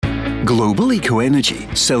Global Eco Energy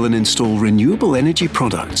sell and install renewable energy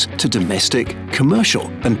products to domestic, commercial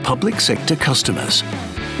and public sector customers.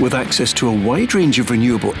 With access to a wide range of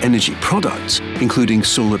renewable energy products, including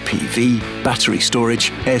solar PV, battery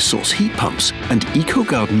storage, air source heat pumps and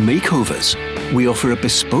eco-garden makeovers, we offer a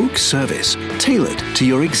bespoke service tailored to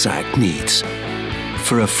your exact needs.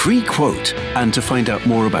 For a free quote and to find out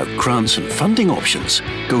more about grants and funding options,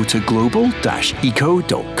 go to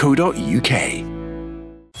global-eco.co.uk.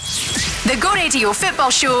 The Go Radio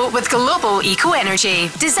Football Show with Global Eco Energy.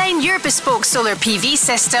 Design your bespoke solar PV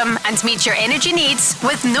system and meet your energy needs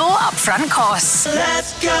with no upfront costs.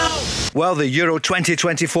 Let's go! Well, the Euro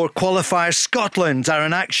 2024 qualifiers, Scotland, are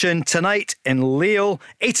in action tonight in Lille.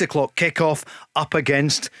 8 o'clock kickoff up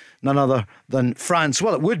against none other than France.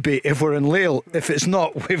 Well, it would be if we're in Lille. If it's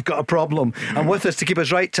not, we've got a problem. And with us to keep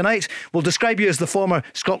us right tonight, we'll describe you as the former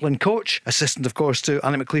Scotland coach, assistant, of course, to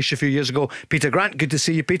Annie McLeish a few years ago. Peter Grant, good to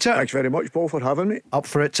see you, Peter. Thanks very much, Paul, for having me. Up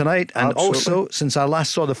for it tonight. And Absolutely. also, since I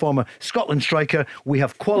last saw the former Scotland striker, we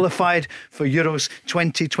have qualified for Euros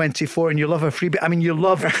 2024. And you love a freebie. I mean, you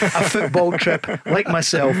love a football trip like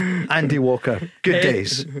myself, Andy Walker. Good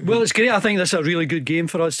days. Well, it's great. I think that's a really good game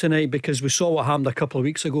for us tonight because we saw what happened a couple of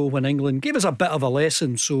weeks ago when England gave us a bit of a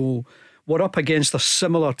lesson. So we're up against a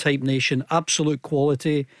similar type nation, absolute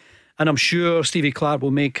quality, and I'm sure Stevie Clark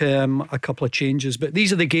will make a couple of changes, but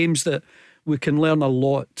these are the games that we can learn a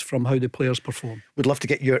lot from how the players perform. We'd love to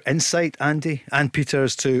get your insight, Andy and Peter,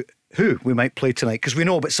 as to who we might play tonight, because we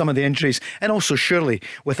know about some of the injuries, and also surely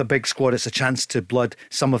with a big squad it's a chance to blood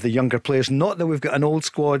some of the younger players. Not that we've got an old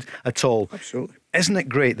squad at all. Absolutely. Isn't it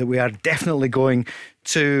great that we are definitely going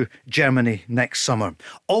to Germany next summer?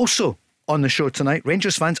 Also on the show tonight,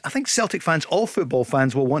 Rangers fans, I think Celtic fans, all football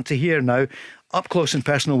fans will want to hear now, up close and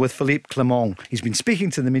personal with Philippe Clement. He's been speaking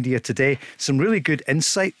to the media today. Some really good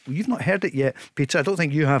insight. You've not heard it yet, Peter. I don't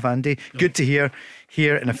think you have, Andy. No. Good to hear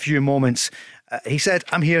here in a few moments. He said,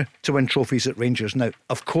 I'm here to win trophies at Rangers. Now,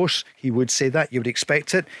 of course, he would say that. You would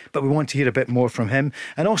expect it. But we want to hear a bit more from him.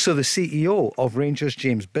 And also the CEO of Rangers,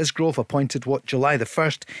 James Bisgrove, appointed, July the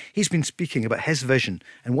 1st. He's been speaking about his vision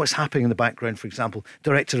and what's happening in the background, for example,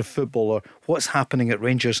 director of football or what's happening at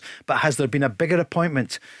Rangers. But has there been a bigger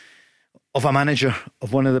appointment of a manager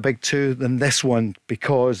of one of the big two than this one?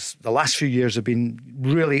 Because the last few years have been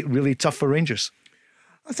really, really tough for Rangers.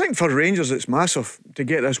 I think for Rangers it's massive to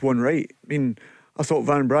get this one right. I mean, I thought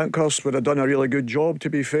Van Bronckhorst would have done a really good job,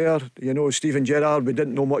 to be fair. You know, Steven Gerrard, we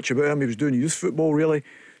didn't know much about him. He was doing youth football, really.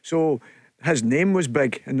 So his name was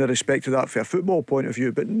big in the respect of that from a football point of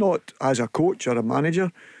view, but not as a coach or a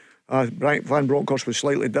manager. Van Bronckhorst was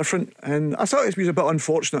slightly different, and I thought it was a bit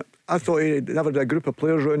unfortunate. I thought he never had a group of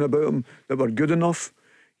players round about him that were good enough.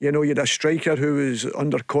 You know, you had a striker who was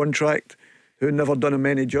under contract, who never done him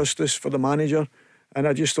any justice for the manager. And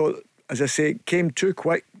I just thought, as I say, it came too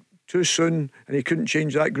quick, too soon, and he couldn't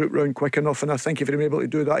change that group round quick enough. And I think if he'd been able to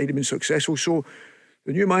do that, he'd have been successful. So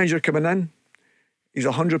the new manager coming in, he's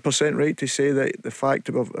 100% right to say that the fact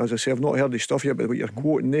of, as I say, I've not heard his stuff yet, but what you're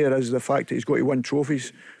quoting there is the fact that he's got to win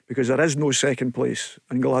trophies, because there is no second place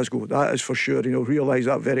in Glasgow. That is for sure. You know, realise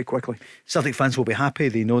that very quickly. Celtic fans will be happy.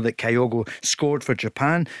 They know that Kyogo scored for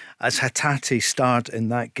Japan as Hatate starred in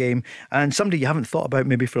that game. And somebody you haven't thought about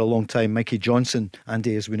maybe for a long time, Mikey Johnson,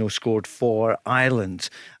 Andy, as we know, scored for Ireland.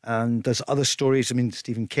 And there's other stories. I mean,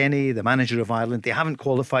 Stephen Kenny, the manager of Ireland, they haven't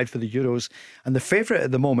qualified for the Euros. And the favourite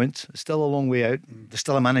at the moment, still a long way out, there's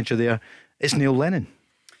still a manager there, is Neil Lennon.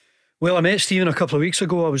 Well, I met Stephen a couple of weeks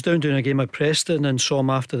ago. I was down doing a game at Preston and saw him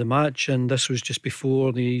after the match, and this was just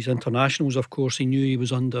before these internationals. Of course, he knew he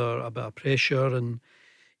was under a bit of pressure, and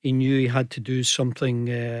he knew he had to do something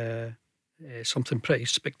pretty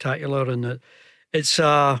spectacular. And it's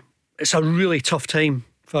a really tough time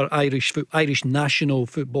for Irish national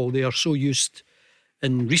football. They are so used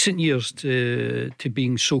in recent years to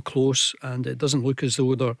being so close, and it doesn't look as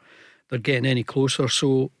though they're getting any closer.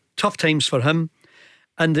 So tough times for him.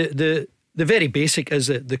 And the very basic is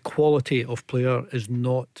that the quality of player is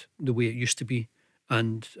not the way it used to be,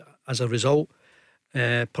 and as a result,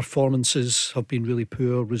 performances have been really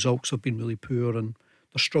poor, results have been really poor, and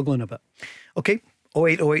they're struggling a bit. Okay,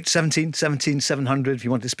 0808 17 17 700 if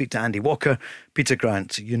you want to speak to Andy Walker, Peter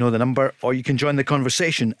Grant, you know the number, or you can join the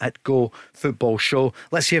conversation at Go Football Show.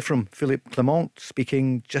 Let's hear from Philippe Clement,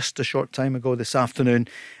 speaking just a short time ago this afternoon.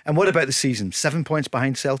 And what about the season? 7 points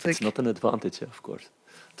behind Celtic? It's not an advantage, of course,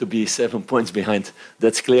 to be 7 points behind.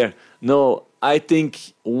 That's clear. No, I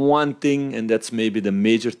think one thing, and that's maybe the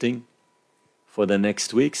major thing for the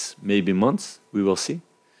next weeks, maybe months, we will see,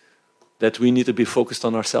 that we need to be focused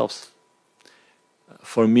on ourselves.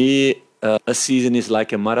 For me, a season is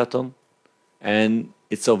like a marathon, and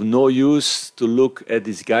it's of no use to look at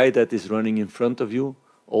this guy that is running in front of you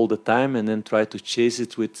all the time and then try to chase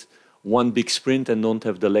it with one big sprint and don't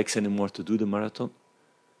have the legs anymore to do the marathon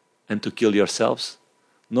and to kill yourselves.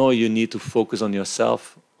 No, you need to focus on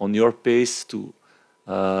yourself, on your pace,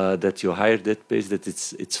 that you hire that pace, that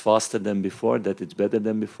it's faster than before, that it's better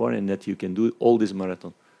than before, and that you can do all this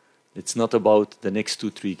marathon. It's not about the next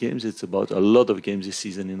 2-3 games. It's about a lot of games this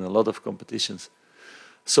season in a lot of competitions.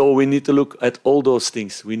 So we need to look at all those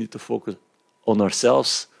things. We need to focus on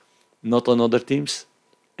ourselves, not on other teams,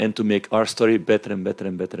 and to make our story better and better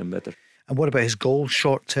and better and better. And what about his goals,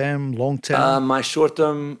 short term, long term? My short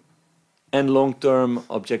term and long term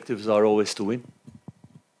objectives are always to win.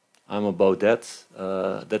 I'm about that.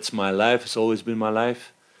 That's my life. It's always been my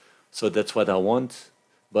life. So that's what I want.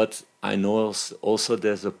 But I know also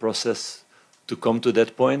there's a process to come to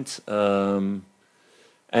that point.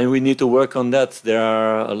 And we need to work on that. There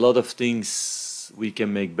are a lot of things we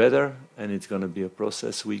can make better. And it's going to be a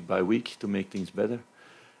process week by week to make things better.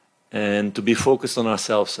 And to be focused on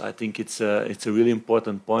ourselves. I think it's a really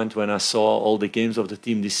important point. When I saw all the games of the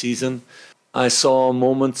team this season, I saw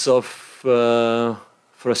moments of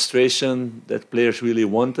frustration that players really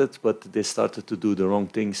wanted, but they started to do the wrong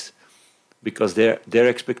things because their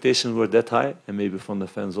expectations were that high, and maybe from the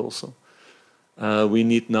fans also. We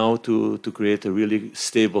need now to create a really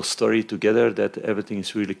stable story together, that everything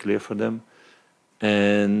is really clear for them,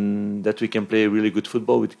 and that we can play really good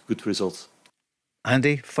football with good results.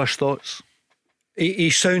 Andy, first thoughts?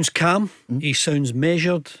 He sounds calm. He sounds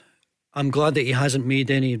measured. I'm glad that he hasn't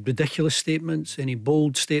made any ridiculous statements, any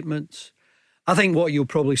bold statements. I think what you'll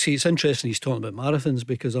probably see, it's interesting he's talking about marathons,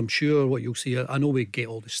 because I'm sure what you'll see, I know we get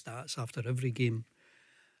all the stats after every game.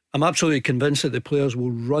 I'm absolutely convinced that the players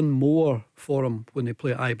will run more for him when they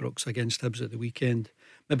play at Ibrox against Hibs at the weekend.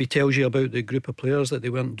 Maybe tells you about the group of players that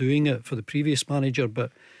they weren't doing it for the previous manager,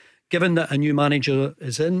 but given that a new manager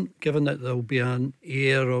is in, given that there'll be an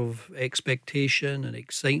air of expectation and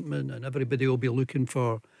excitement and everybody will be looking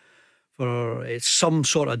for some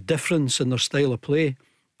sort of difference in their style of play,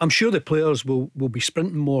 I'm sure the players will be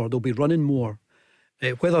sprinting more, they'll be running more.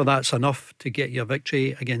 Whether that's enough to get you a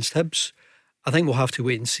victory against Hibs, I think we'll have to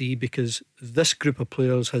wait and see, because this group of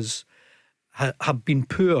players have been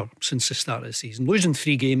poor since the start of the season. Losing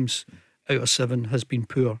 3 games out of 7 has been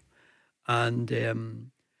poor.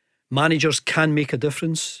 And managers can make a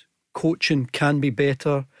difference. Coaching can be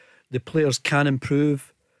better. The players can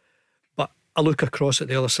improve. But I look across at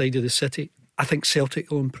the other side of the city. I think Celtic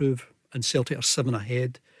will improve, and Celtic are 7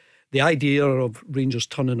 ahead. The idea of Rangers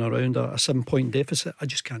turning around a 7-point deficit, I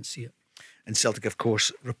just can't see it. And Celtic, of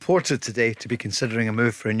course, reported today to be considering a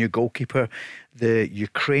move for a new goalkeeper. The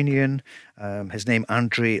Ukrainian, his name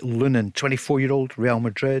Andrei Lunin, 24-year-old, Real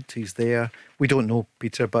Madrid. He's there. We don't know,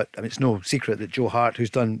 Peter, but it's no secret that Joe Hart, who's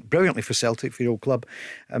done brilliantly for Celtic, for your old club,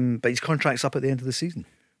 but his contract's up at the end of the season.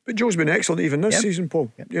 But Joe's been excellent even this season,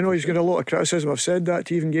 Paul. You know, he's got a lot of criticism. I've said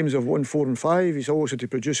that. Even games have won 4 and 5. He's always had to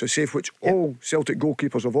produce a save, which all Celtic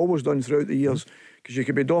goalkeepers have always done throughout the years. Because you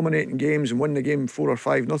could be dominating games and win the game 4 or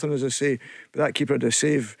 5-0, as I say, but that keeper had a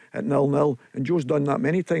save at 0-0. And Joe's done that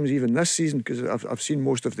many times, even this season, because I've seen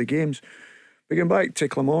most of the games. But going back to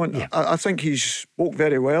Clement, I think he's spoke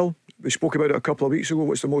very well. We spoke about it a couple of weeks ago.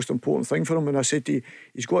 What's the most important thing for him? And I said to you,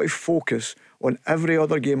 he's got to focus on every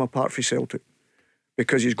other game apart from Celtic,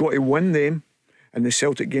 because he's got to win them, and the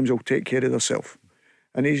Celtic games will take care of themselves.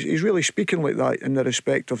 And he's really speaking like that in the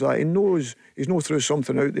respect of that. He knows he's not through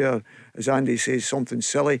something out there, as Andy says, something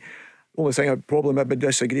silly. The only thing I'd probably maybe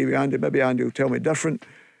disagree with Andy, maybe Andy will tell me different.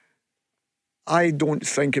 I don't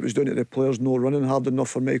think it was down to the players not running hard enough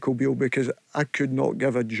for Michael Beale, because I could not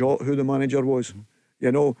give a jot who the manager was.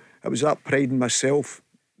 You know, it was that pride in myself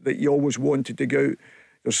that you always wanted to go out.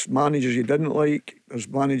 There's managers you didn't like, there's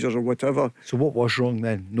managers or whatever. So what was wrong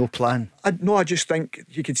then? No plan? I just think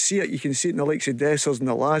you could see it. You can see it in the likes of Dessers in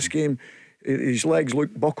the last game. His legs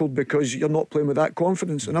look buckled because you're not playing with that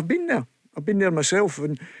confidence. And I've been there myself,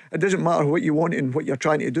 and it doesn't matter what you want and what you're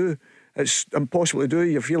trying to do. It's impossible to do.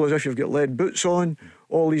 You feel as if you've got lead boots on,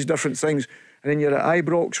 all these different things. And then you're at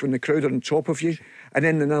Ibrox when the crowd are on top of you. And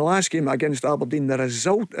then in the last game against Aberdeen, the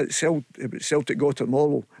result that Celtic got at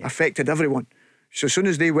Motherwell affected everyone. So as soon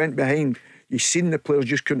as they went behind, you seen the players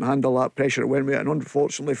just couldn't handle that pressure. It went with it, and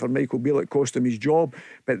unfortunately for Michael Beale, it cost him his job.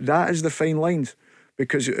 But that is the fine lines,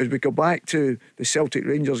 because as we go back to the Celtic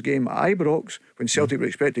Rangers game at Ibrox, when Celtic were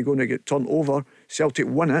expected to go and get turned over, Celtic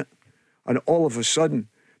won it, and all of a sudden,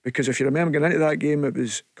 because if you remember going into that game, it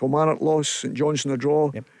was Kilmarnock loss, St Johnstone a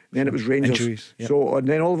draw, and then it was Rangers. Injuries, So and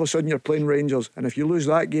then all of a sudden you're playing Rangers, and if you lose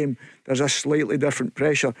that game, there's a slightly different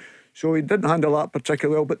pressure. So he didn't handle that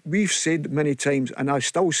particularly well. But we've said many times, and I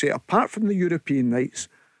still say, apart from the European nights,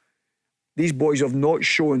 these boys have not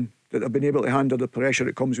shown that they've been able to handle the pressure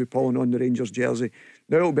that comes with pulling on the Rangers jersey.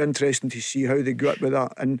 Now it'll be interesting to see how they go up with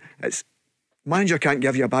that. And it's manager can't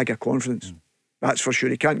give you a bag of confidence. That's for sure.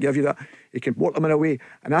 He can't give you that. He can work them in a way.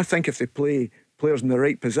 And I think if they play players in the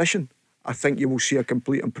right position, I think you will see a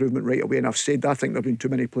complete improvement right away. And I've said I think there have been too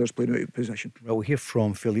many players playing out of position. Well, we'll hear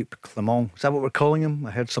from Philippe Clement. Is that what we're calling him?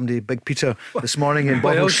 I heard somebody, Big Peter, this morning in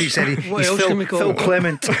Bob O'Shea said he's Phil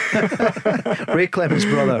Clement. Ray Clement's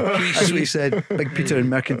brother. That's what he said. Big Peter in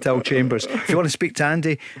Mercantile Chambers. If you want to speak to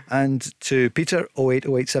Andy and to Peter,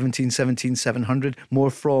 0808 17 17 700.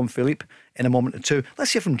 More from Philippe in a moment or two.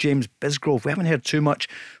 Let's hear from James Bisgrove. We haven't heard too much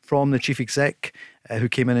from the chief exec who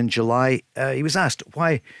came in July. He was asked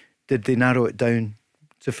why did they narrow it down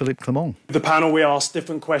to Philippe Clement? The panel, we asked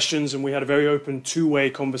different questions and we had a very open two-way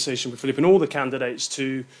conversation with Philippe and all the candidates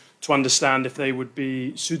to understand if they would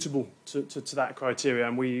be suitable to that criteria.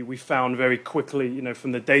 And we found very quickly,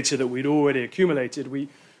 from the data that we'd already accumulated,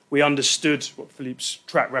 we understood what Philippe's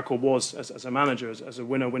track record was as a manager, as a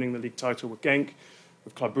winner, winning the league title with Genk,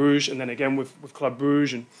 with Club Brugge, and then again with Club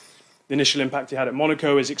Brugge, and the initial impact he had at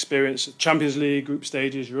Monaco, his experience at Champions League, group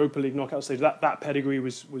stages, Europa League knockout stages, that pedigree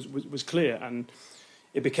was clear, and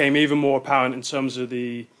it became even more apparent in terms of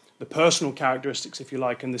the personal characteristics, if you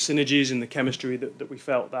like, and the synergies and the chemistry that we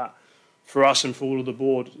felt that for us and for all of the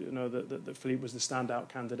board, that Philippe was the standout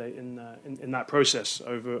candidate in that process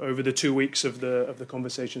over the 2 weeks of the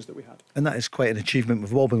conversations that we had. And that is quite an achievement.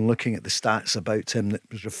 We've all been looking at the stats about him that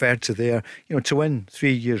was referred to there. To win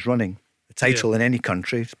 3 years running a title in any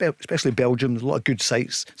country, especially Belgium, there's a lot of good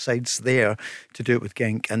sides there to do it with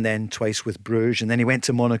Genk, and then twice with Bruges, and then he went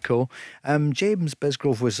to Monaco. James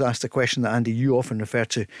Bisgrove was asked a question that Andy, you often refer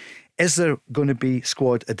to. Is there going to be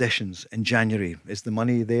squad additions in January? Is the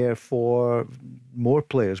money there for more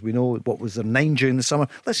players? We know what was there, 9 during the summer.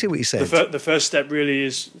 Let's see what he said. The first step really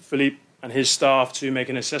is Philippe and his staff to make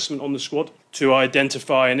an assessment on the squad, to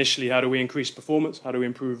identify initially how do we increase performance, how do we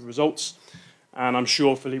improve results. And I'm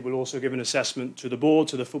sure Philippe will also give an assessment to the board,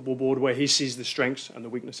 to the football board, where he sees the strengths and the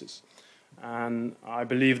weaknesses. And I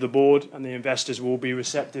believe the board and the investors will be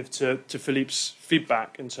receptive to Philippe's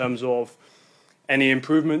feedback in terms of any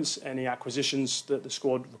improvements, any acquisitions that the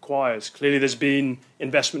squad requires. Clearly there's been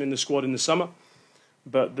investment in the squad in the summer,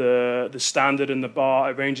 but the standard and the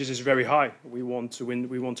bar at Rangers is very high. We want to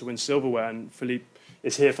win silverware, and Philippe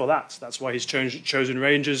is here for that. That's why he's chosen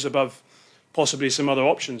Rangers above possibly some other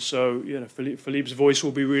options. So Philippe's voice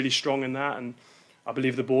will be really strong in that, and I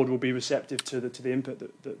believe the board will be receptive to the input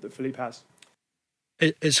that Philippe has.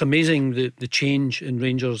 It's amazing the change in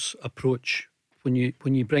Rangers' approach when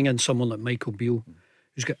you bring in someone like Michael Beale,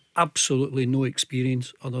 who's got absolutely no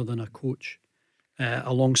experience other than a coach,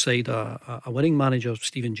 alongside a winning manager,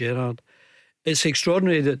 Steven Gerrard. It's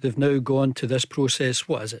extraordinary that they've now gone to this process.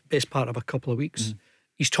 What is it? Best part of a couple of weeks.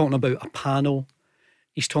 He's talking about a panel.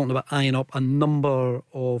 He's talking about eyeing up a number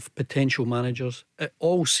of potential managers. It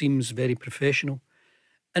all seems very professional,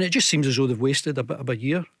 and it just seems as though they've wasted a bit of a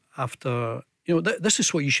year after. This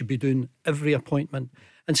is what you should be doing every appointment.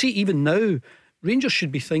 And see, even now, Rangers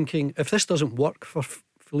should be thinking, if this doesn't work for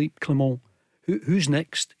Philippe Clement, who's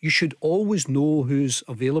next? You should always know who's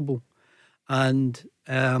available. And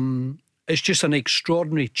it's just an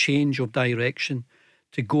extraordinary change of direction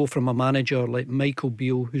to go from a manager like Michael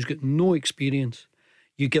Beale, who's got no experience.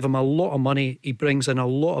 You give him a lot of money, he brings in a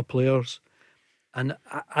lot of players, and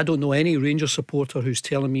I don't know any Rangers supporter who's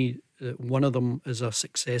telling me that one of them is a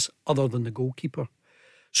success other than the goalkeeper.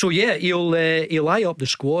 So yeah, he'll eye up the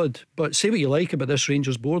squad, but say what you like about this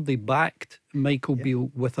Rangers board, they backed Michael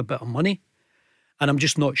Beale with a bit of money, and I'm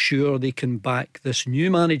just not sure they can back this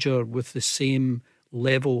new manager with the same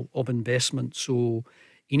level of investment. So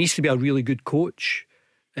he needs to be a really good coach.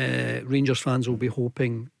 Rangers fans will be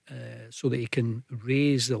hoping so that he can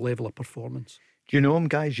raise the level of performance. Do you know him,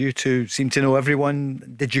 guys? You two seem to know everyone.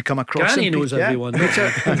 Did you come across him? He knows everyone.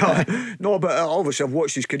 No, but obviously I've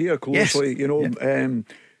watched his career closely. Yes.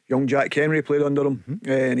 Young Jack Henry played under him,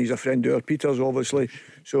 and he's a friend of our Peter's, obviously.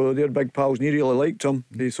 So they're big pals, and he really liked him.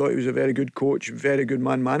 He thought he was a very good coach, very good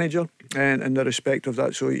man manager, and in the respect of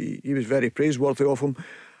that, so he was very praiseworthy of him.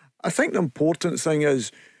 I think the important thing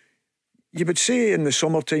is, you would say in the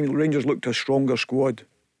summertime, Rangers looked a stronger squad,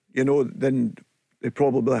 than they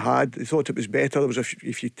probably had. They thought it was better. There was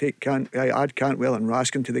if you add Cantwell and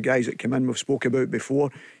Raskin to the guys that came in we've spoke about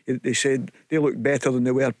before, they said they looked better than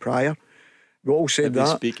they were prior. We all said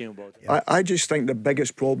that. Speaking about it. I just think the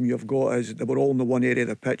biggest problem you've got is they were all in the one area of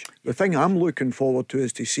the pitch. The thing I'm looking forward to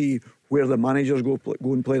is to see where the managers go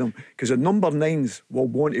and play them, because the number 9s will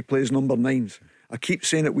want to play as number 9s. I keep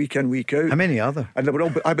saying it week in, week out. How many are there? And they were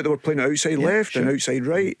all, I bet they were playing outside left and outside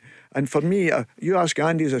right. And for me, you ask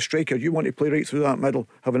Andy as a striker, you want to play right through that middle,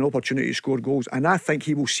 have an opportunity to score goals, and I think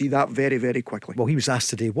he will see that very, very quickly. Well, he was asked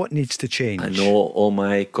today, what needs to change? I know all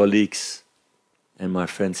my colleagues and my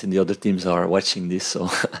friends in the other teams are watching this, so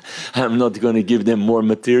I'm not going to give them more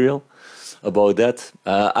material about that.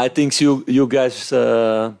 I think you guys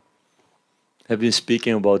have been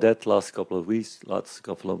speaking about that last couple of weeks, last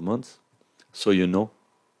couple of months. So you know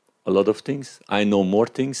a lot of things. I know more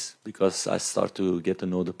things because I start to get to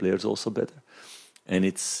know the players also better. And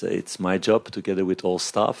it's my job, together with all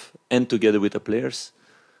staff and together with the players,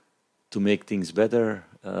 to make things better.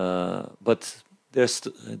 But there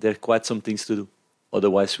are quite some things to do.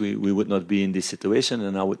 Otherwise, we would not be in this situation,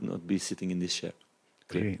 and I would not be sitting in this chair.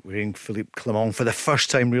 We're hearing Philippe Clement for the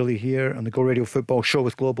first time really here on the Go Radio Football Show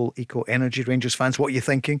with Global Eco Energy. Rangers fans, what are you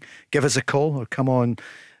thinking? Give us a call or come on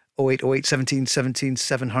 0808 17 17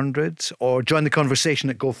 700 or join the conversation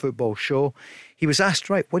at Go Football Show. He was asked,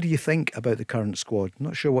 right, what do you think about the current squad?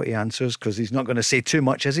 Not sure what he answers because he's not going to say too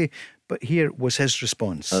much, is he? But here was his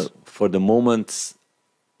response. For the moment,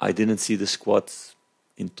 I didn't see the squad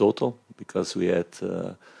in total because we had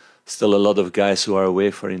still a lot of guys who are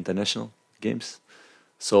away for international games.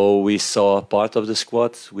 So we saw part of the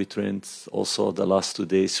squad. We trained also the last 2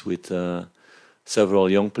 days with several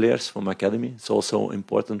young players from academy. It's also an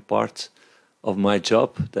important part of my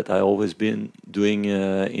job that I always been doing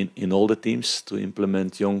in all the teams, to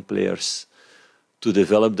implement young players, to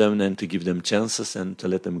develop them and to give them chances and to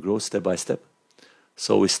let them grow step by step.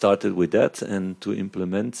 So we started with that and to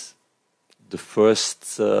implement the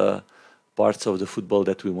first parts of the football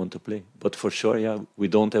that we want to play. But for sure, we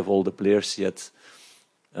don't have all the players yet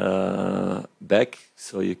back,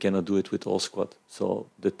 so you cannot do it with all squad. So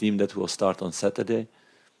the team that will start on Saturday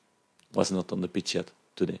was not on the pitch yet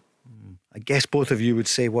today. I guess both of you would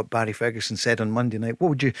say what Barry Ferguson said on Monday night.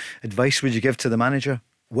 What advice would you give to the manager?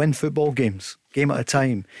 Win football games, game at a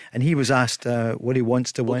time. And he was asked what he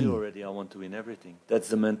wants to win. Already, I want to win everything. That's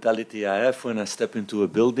the mentality I have when I step into a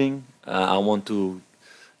building. I want to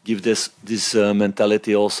give this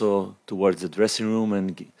mentality also towards the dressing room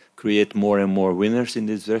and create more and more winners in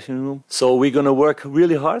this dressing room. So we're going to work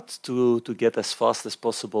really hard to get as fast as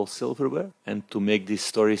possible silverware and to make this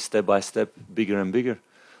story step by step bigger and bigger.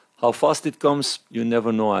 How fast it comes, you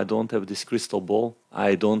never know. I don't have this crystal ball.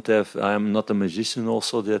 I'm not a magician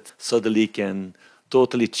also that suddenly can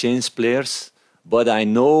totally change players. But I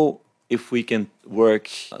know if we can work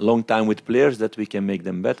a long time with players that we can make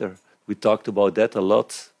them better. We talked about that a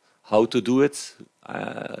lot, how to do it.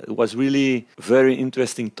 It was really very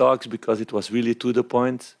interesting talks because it was really to the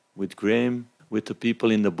point with Graham, with the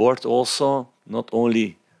people in the board also. Not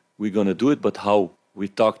only we're going to do it, but how. We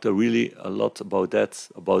talked really a lot about that,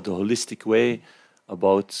 about the holistic way,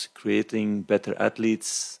 about creating better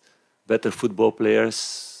athletes, better football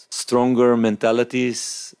players, stronger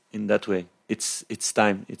mentalities in that way. It's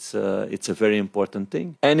time. It's a very important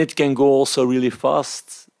thing. And it can go also really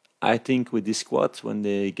fast, I think, with this squad when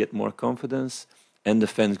they get more confidence and the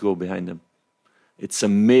fans go behind them. It's a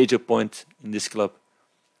major point in this club.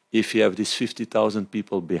 If you have these 50,000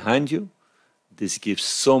 people behind you, this gives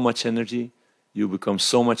so much energy. You become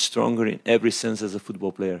so much stronger in every sense as a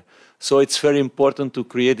football player. So it's very important to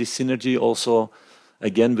create this synergy also,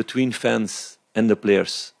 again, between fans and the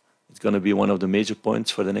players. It's going to be one of the major points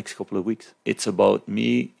for the next couple of weeks. It's about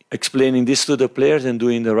me explaining this to the players and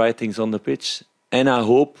doing the right things on the pitch. And I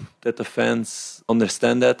hope that the fans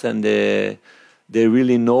understand that and they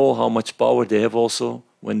really know how much power they have also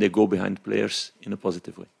when they go behind players in a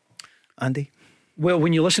positive way. Andy? Well,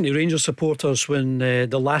 when you listen to Rangers supporters, when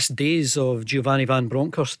the last days of Giovanni Van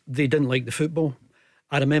Bronckhorst, they didn't like the football.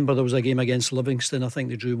 I remember there was a game against Livingston. I think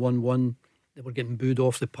they drew 1-1. They were getting booed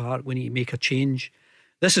off the park. We need to make a change.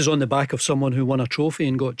 This is on the back of someone who won a trophy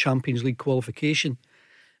and got Champions League qualification.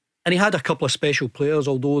 And he had a couple of special players,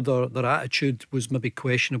 although their attitude was maybe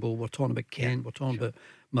questionable. We're talking about Kent, we're talking about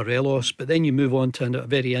Morelos. But then you move on to a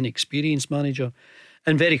very inexperienced manager.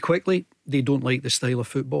 And very quickly, they don't like the style of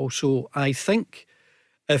football. So I think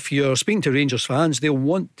if you're speaking to Rangers fans, they'll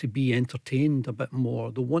want to be entertained a bit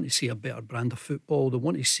more. They'll want to see a better brand of football. They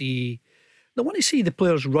want to see the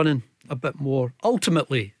players running a bit more.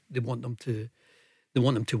 Ultimately, they want them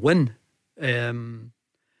to win. And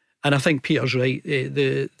I think Peter's right.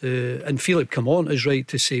 And Philippe Clement is right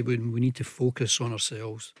to say we need to focus on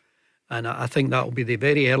ourselves. And I think that will be the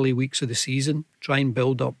very early weeks of the season. Try and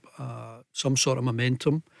build up some sort of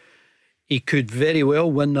momentum. he could very well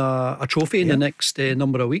win a trophy in the next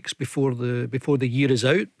number of weeks before the year is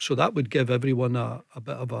out. So that would give everyone a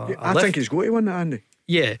bit of a I lift. think he's going to win that, Andy.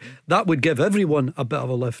 Yeah, that would give everyone a bit of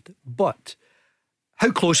a lift. But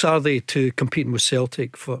how close are they to competing with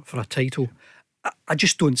Celtic for a title? I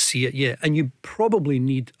just don't see it yet. And you probably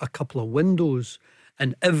need a couple of windows,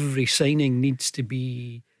 and every signing needs to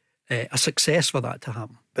be a success for that to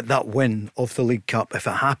happen. But that win of the League Cup, if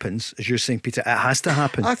it happens, as you're saying, Peter, it has to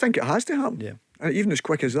happen. I think it has to happen. Yeah. Even as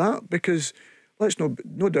quick as that, because let's no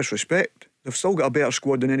disrespect, they've still got a better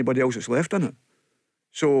squad than anybody else that's left in it.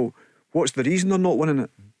 So what's the reason they're not winning it?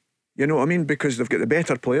 You know what I mean? Because they've got the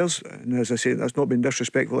better players, and as I say, that's not been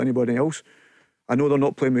disrespectful to anybody else. I know they're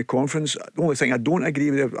not playing with conference. The only thing I don't agree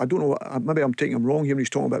with, I don't know, maybe I'm taking him wrong here when he's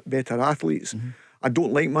talking about better athletes. I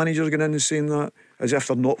don't like managers going in and saying that as if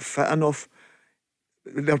they're not fit enough.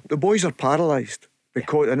 The boys are paralysed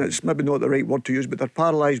because, and it's maybe not the right word to use, but they're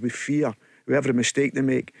paralysed with fear with every mistake they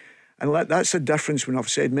make. And that's the difference. When I've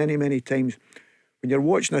said many times, when you're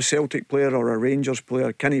watching a Celtic player or a Rangers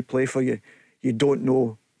player, can he play for you? You don't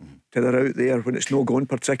know till they're out there when it's not going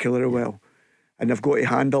particularly well, and they've got to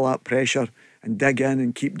handle that pressure and dig in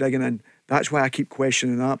and keep digging in. That's why I keep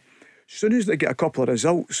questioning that. As soon as they get a couple of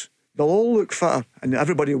results, they'll all look fitter, and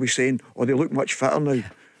everybody will be saying, oh, they look much fitter now.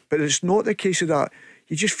 But it's not the case of that.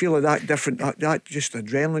 You just feel that different, that just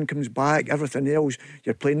adrenaline comes back, everything else.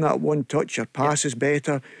 You're playing that one touch, your pass is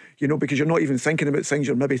better, you know, because you're not even thinking about things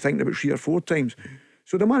you're maybe thinking about 3 or 4 times.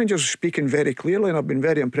 So the manager's speaking very clearly, and I've been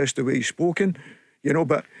very impressed the way he's spoken, you know,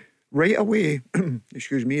 but right away,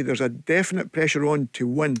 excuse me, there's a definite pressure on to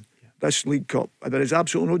win this League Cup. There is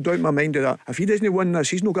absolutely no doubt in my mind of that. If he doesn't win this,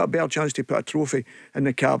 he's not got a better chance to put a trophy in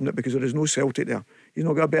the cabinet, because there is no Celtic there. He's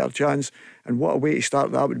not got a better chance. And what a way to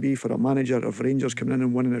start that would be for a manager of Rangers coming in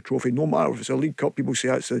and winning a trophy. No matter if it's a League Cup, people say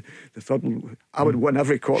it's the third. I would win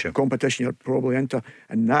every competition you're probably into,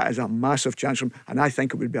 and that is a massive chance for him. And I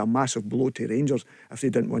think it would be a massive blow to Rangers if they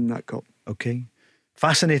didn't win that cup. Okay.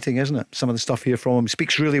 Fascinating, isn't it? Some of the stuff here from him.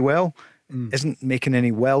 Speaks really well, isn't making any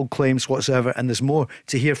wild claims whatsoever, and there's more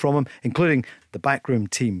to hear from him, including the backroom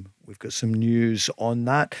team. We've got some news on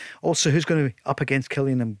that. Also, who's going to be up against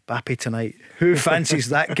Kylian Mbappe tonight? Who fancies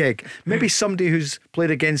that gig? Maybe somebody who's played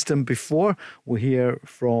against him before. We'll hear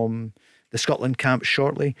from the Scotland camp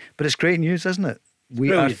shortly. But it's great news, isn't it?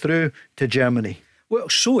 We are through to Germany. Well,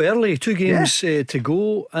 so early, 2 games to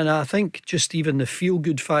go, and I think just even the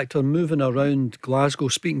feel-good factor, moving around Glasgow,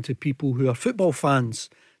 speaking to people who are football fans,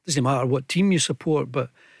 doesn't matter what team you support, but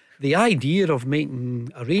the idea of making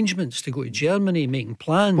arrangements to go to Germany, making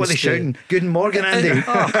plans. What are they shouting? Guten Morgen, Andy.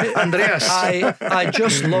 Andreas. I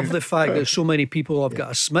just love the fact that so many people have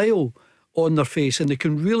got a smile on their face, and they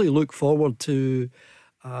can really look forward to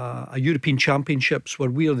a European Championships where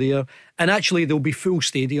we're there, and actually there'll be full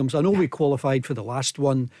stadiums. I know we qualified for the last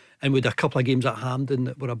one, and with a couple of games at Hampden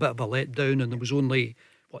that were a bit of a letdown, and there was only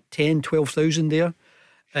 10,000-12,000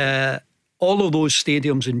 there. All of those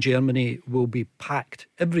stadiums in Germany will be packed.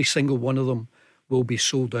 Every single one of them will be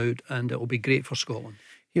sold out, and it will be great for Scotland.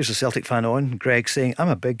 Here's a Celtic fan on, Greg, saying, I'm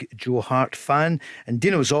a big Joe Hart fan, and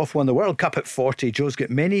Dino's off, won the World Cup at 40. Joe's got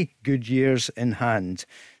many good years in hand.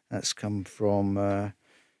 That's come from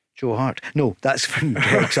Joe Hart. No, that's from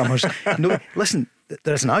Greg Summers. No, listen,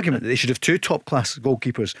 there's an argument that they should have 2 top-class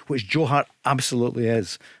goalkeepers, which Joe Hart absolutely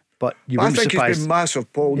is. But I think he's been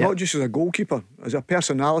massive, Paul, not just as a goalkeeper, as a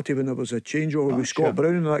personality when there was a changeover with Scott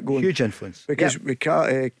Brown and that going. Huge influence. Because with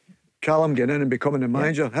Callum getting in and becoming a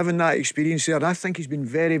manager, having that experience there, I think he's been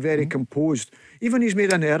very, very composed. Even he's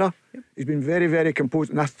made an error, he's been very, very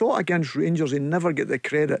composed. And I thought against Rangers, he never get the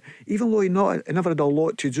credit, even though he never had a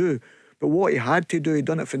lot to do. But what he had to do, he'd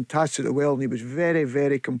done it fantastically well, and he was very,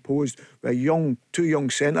 very composed with 2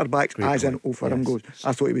 young centre-backs, as in O'Firham goes.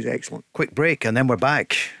 I thought he was excellent. Quick break, and then we're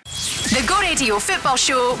back. The Go Radio Football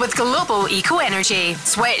Show with Global Eco Energy.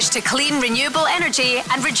 Switch to clean, renewable energy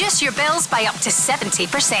and reduce your bills by up to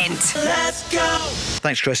 70%. Let's go!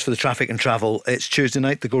 Thanks, Chris, for the traffic and travel. It's Tuesday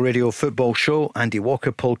night, the Go Radio Football Show. Andy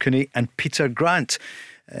Walker, Paul Cooney and Peter Grant.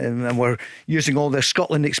 And we're using all their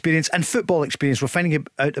Scotland experience and football experience. We're finding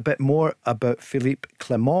out a bit more about Philippe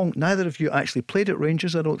Clement. Neither of you actually played at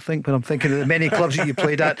Rangers, I don't think, but I'm thinking of the many clubs that you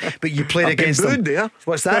played at, but you played against them. I've been booed there.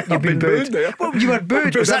 What's that? You've been booed there. Well, you were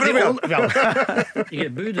booed. Was that the you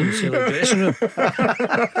get booed in the celebration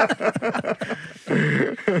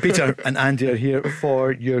room. Peter and Andy are here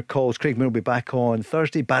for your calls. Craig Moore will be back on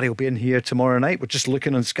Thursday. Barry will be in here tomorrow night. We're just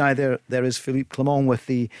looking on Sky there. There is Philippe Clement with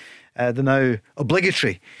the now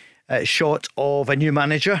obligatory shot of a new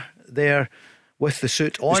manager there with the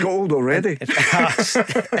suit on. He's got old already.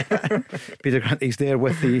 Peter Grant is there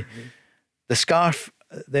with the scarf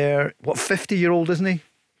there. What, 50-year-old, isn't he?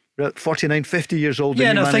 49, 50 years old, yeah,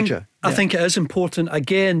 the new and manager. I think it is important.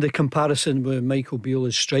 Again, the comparison with Michael Beale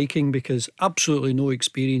is striking, because absolutely no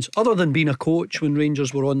experience other than being a coach when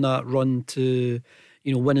Rangers were on that run to,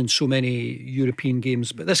 winning so many European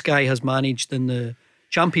games. But this guy has managed in the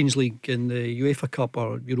Champions League, in the UEFA Cup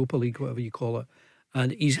or Europa League, whatever you call it,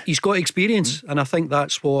 and he's got experience, and I think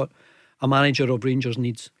that's what a manager of Rangers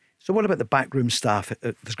needs. So what about the backroom staff?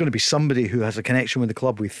 There's going to be somebody who has a connection with the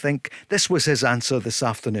club, we think. This was his answer this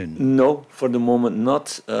afternoon. No, for the moment not.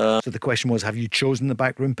 So the question was, have you chosen the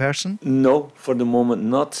backroom person? No, for the moment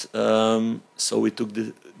not. So we took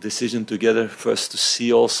the decision together first to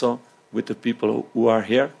see also with the people who are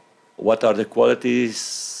here. What are the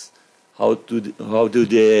qualities? How do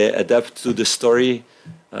they adapt to the story?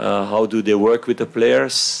 How do they work with the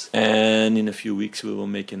players? And in a few weeks we will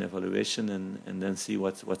make an evaluation and then see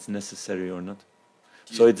what's necessary or not.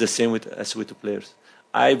 So it's the same as with the players.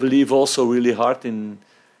 I believe also really hard in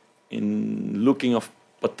looking of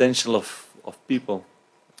potential of people.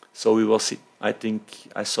 So we will see. I think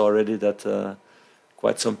I saw already that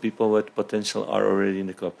quite some people with potential are already in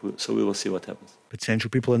the club. So we will see what happens. Potential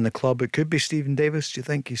people in the club. It could be Stephen Davis. Do you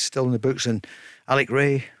think he's still in the books? And Alec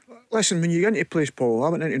Ray? Listen, when you get into place, Paul, I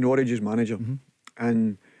went into Norwich as manager,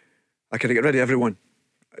 and I could get rid of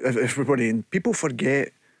everybody, and people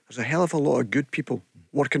forget there's a hell of a lot of good people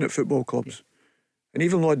working at football clubs. And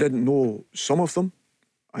even though I didn't know some of them,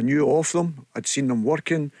 I knew of them. I'd seen them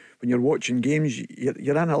working. When you're watching games,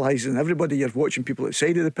 you're analysing everybody. You're watching people at the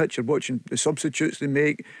side of the pitch. You're watching the substitutes they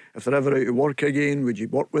make. If they're ever out of work again, would you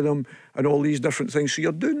work with them? And all these different things. So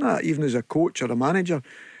you're doing that even as a coach or a manager.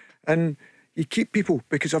 And you keep people,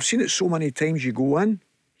 because I've seen it so many times. You go in,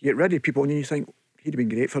 you get rid of people, and you think, he'd have been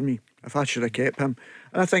great for me if I should have kept him.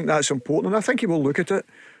 And I think that's important. And I think he will look at it,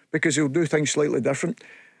 because he'll do things slightly different.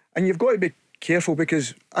 And you've got to be careful,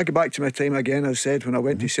 because I go back to my time again, as I said, when I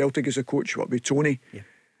went to Celtic as a coach, what with Tony. Yeah.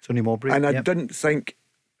 Tony Mowbray. And I didn't think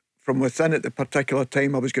from within at the particular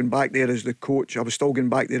time I was going back there as the coach. I was still going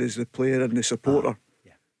back there as the player and the supporter.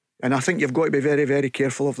 And I think you've got to be very, very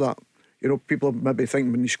careful of that. People maybe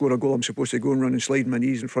think when you score a goal, I'm supposed to go and run and slide my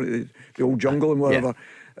knees in front of the old jungle and whatever.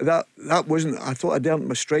 That wasn't. I thought I'd earned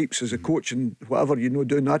my stripes as a coach and whatever,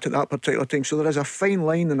 doing that at that particular time. So there is a fine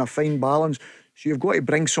line and a fine balance. So you've got to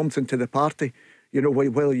bring something to the party,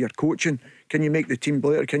 while you're coaching. Can you make the team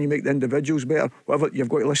better? Can you make the individuals better? Whatever, you've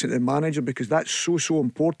got to listen to the manager, because that's so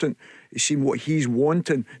important. You see what he's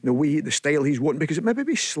wanting, the style he's wanting, because it may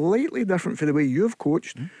be slightly different for the way you've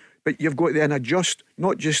coached. But you've got to then adjust,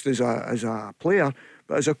 not just as a player,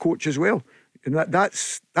 but as a coach as well. And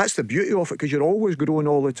that's the beauty of it, because you're always growing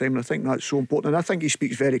all the time. And I think that's so important. And I think he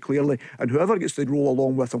speaks very clearly. And whoever gets to roll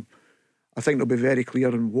along with him, I think they'll be very clear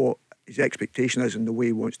on what his expectation is and the way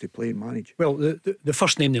he wants to play and manage. Well, the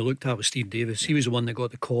first name they looked at was Steve Davis. He was the one that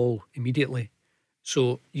got the call immediately.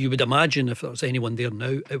 So you would imagine if there was anyone there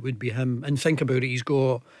now, it would be him. And think about it, he's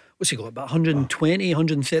got... What's he got? About 120,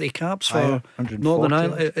 130 caps for Northern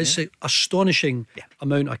Ireland. It's an astonishing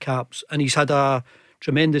amount of caps, and he's had a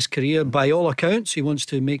tremendous career. By all accounts, he wants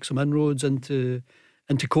to make some inroads into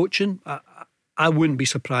coaching. I wouldn't be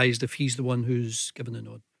surprised if he's the one who's given the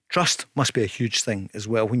nod. Trust must be a huge thing as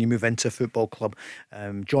well when you move into a football club.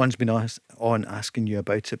 John's been on asking you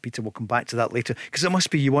about it. Peter, we'll come back to that later, because it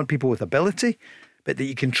must be you want people with ability, but that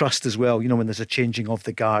you can trust as well, when there's a changing of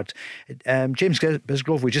the guard. James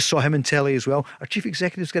Bisgrove, we just saw him in telly as well. Our chief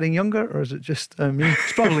executive's getting younger, or is it just me?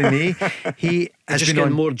 It's probably me. He has just been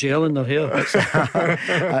getting more gel in their hair.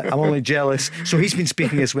 I'm only jealous. So he's been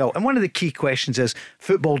speaking as well. And one of the key questions is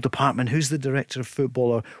football department. Who's the director of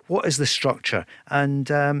football, or what is the structure?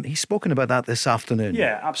 And he's spoken about that this afternoon.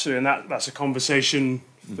 Yeah, absolutely. And that's a conversation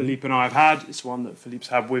Philippe and I have had. It's one that Philippe's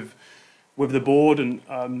had with the board, and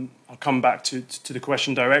I'll come back to the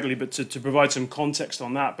question directly, but to provide some context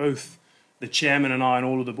on that, both the chairman and I and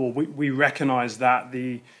all of the board, we recognise that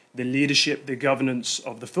the leadership, the governance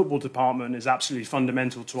of the football department is absolutely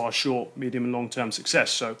fundamental to our short, medium and long-term success.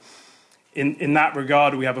 So in that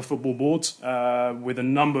regard, we have a football board with a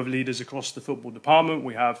number of leaders across the football department.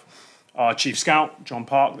 We have our chief scout, John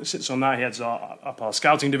Park, that sits on that. He heads our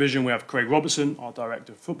scouting division. We have Craig Robertson, our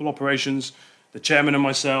director of football operations, the chairman and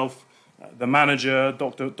myself, the manager,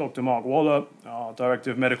 Dr. Mark Waller, our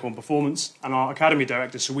director of medical and performance, and our academy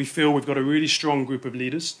director. So we feel we've got a really strong group of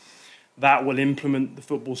leaders that will implement the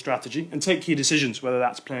football strategy and take key decisions, whether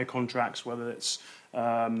that's player contracts, whether it's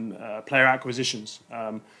player acquisitions.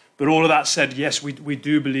 But all of that said, yes, we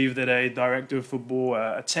do believe that a director of football,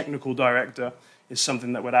 a technical director, is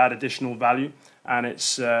something that would add additional value. And it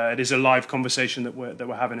is a live conversation that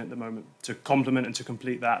we're having at the moment to complement and to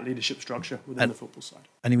complete that leadership structure within the football side.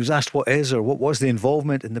 And he was asked what was the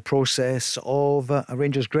involvement in the process of a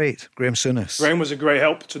Rangers great, Graham Souness. Graham was a great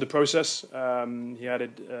help to the process. He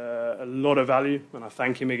added a lot of value, and I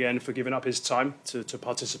thank him again for giving up his time to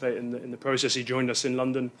participate in the process. He joined us in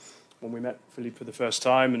London when we met Philippe for the first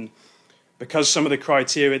time, and because some of the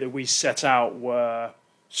criteria that we set out were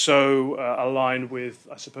so aligned with,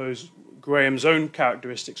 I suppose, Graham's own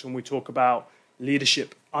characteristics when we talk about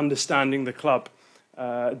leadership, understanding the club,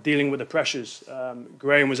 dealing with the pressures.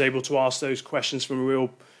 Graham was able to ask those questions from a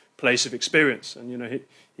real place of experience, and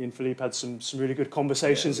he and Philippe had some really good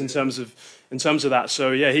conversations in terms of that.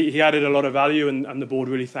 So yeah, he added a lot of value, and the board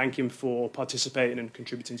really thank him for participating and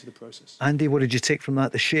contributing to the process. Andy, what did you take from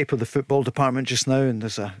that? The shape of the football department just now, and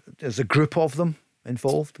there's a group of them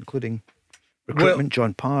involved, including recruitment,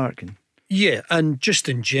 John Park, and just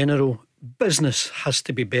in general, business has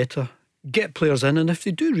to be better. Get players in, and if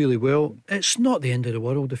they do really well, it's not the end of the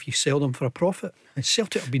world if you sell them for a profit. And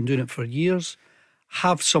Celtic have been doing it for years.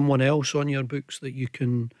 Have someone else on your books that you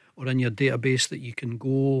can, or in your database, that you can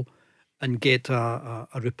go and get a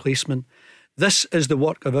replacement. This is the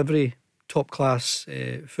work of every top class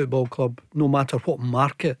football club, no matter what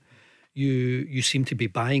market you seem to be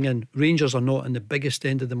buying in. Rangers are not in the biggest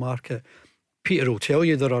end of the market. Peter will tell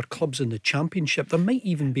you there are clubs in the Championship. There might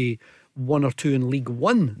even be one or two in League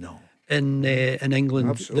One in England.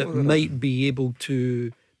 Absolutely. That might be able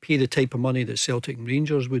to pay the type of money that Celtic and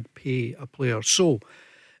Rangers would pay a player. So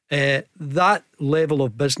that level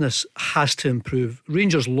of business has to improve.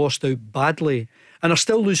 Rangers lost out badly and are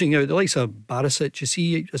still losing out. The likes of Barisic, you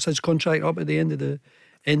see, is his contract up at the end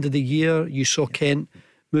of the year. You saw Kent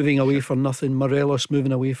moving away for nothing, Morelos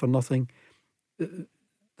moving away for nothing.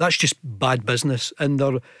 That's just bad business, and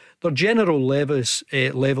their general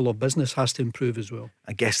level of business has to improve as well.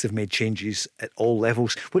 I guess they've made changes at all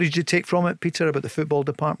levels. What did you take from it, Peter, about the football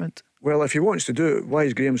department? Well, if he wants to do it, why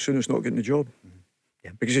is Graham Souness not getting the job?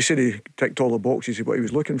 Yeah. Because he said he ticked all the boxes of what he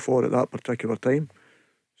was looking for at that particular time.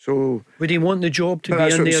 So would he want the job to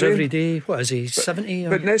be in there every day? What is he, 70?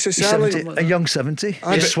 But necessarily 70, a young 70.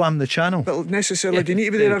 He swam the channel. But necessarily, do you need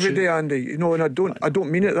to be there every day, Andy? And I don't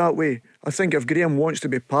mean it that way. I think if Graham wants to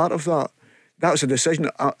be part of that, that's a decision.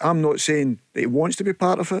 I'm not saying that he wants to be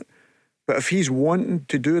part of it, but if he's wanting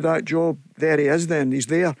to do that job, there he is. Then he's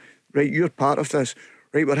there. Right, you're part of this.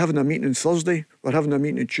 Right, we're having a meeting on Thursday. We're having a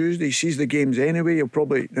meeting on Tuesday. He sees the games anyway. He'll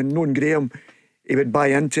probably, and knowing Graham, he would buy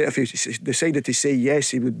into it. If he decided to say yes,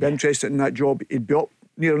 he would be interested in that job. He'd be up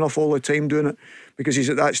near enough all the time doing it, because he's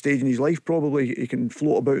at that stage in his life probably he can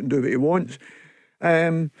float about and do what he wants.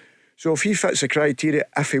 So if he fits the criteria,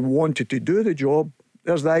 if he wanted to do the job,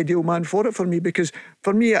 there's the ideal man for it for me. Because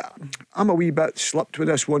for me, I'm a wee bit slipped with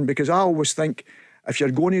this one, because I always think if you're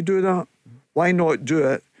going to do that, why not do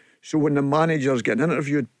it so when the manager's getting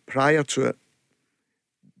interviewed prior to it,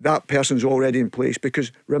 that person's already in place?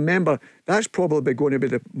 Because remember, that's probably going to be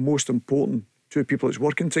the most important two people that's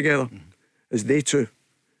working together, is they two.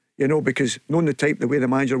 Because knowing the way the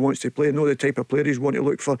manager wants to play, know the type of player he's want to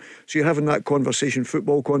look for. So you're having that conversation,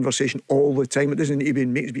 football conversation all the time. It doesn't need to be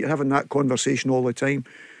in meetings, but you're having that conversation all the time.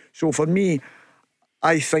 So for me,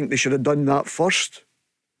 I think they should have done that first,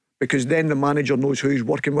 because then the manager knows who he's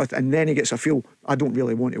working with, and then he gets a feel, I don't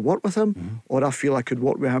really want to work with him, or I feel I could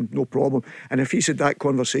work with him, no problem. And if he's had that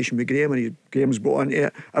conversation with Graham, and Graham's brought into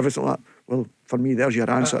it, everything like that, well, for me, there's your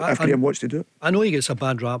answer, if Graham wants to do it. I know he gets a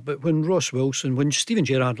bad rap, but when Steven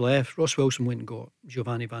Gerrard left, Ross Wilson went and got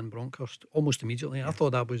Giovanni Van Bronckhorst almost immediately. I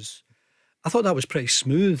thought that was pretty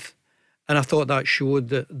smooth, and I thought that showed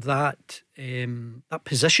that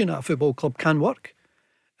position at a football club can work.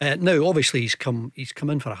 Now, obviously, he's come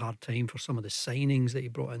in for a hard time for some of the signings that he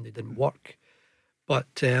brought in. They didn't work,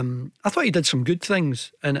 but I thought he did some good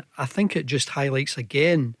things, and I think it just highlights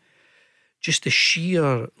again just the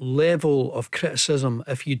sheer level of criticism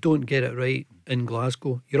if you don't get it right in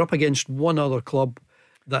Glasgow. You're up against one other club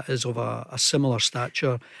that is of a similar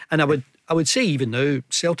stature, and I would say even now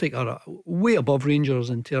Celtic are way above Rangers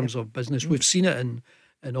in terms of business. We've seen it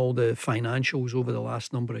in all the financials over the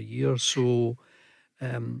last number of years. So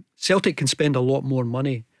Celtic can spend a lot more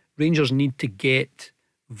money. Rangers need to get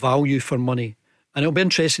value for money, and it'll be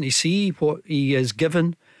interesting to see what he is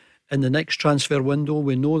given in the next transfer window.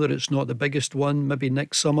 We know that it's not the biggest one. Maybe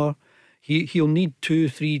next summer he'll need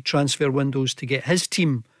 2-3 transfer windows to get his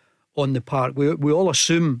team on the park. We all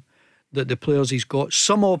assume that the players he's got,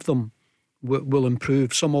 some of them will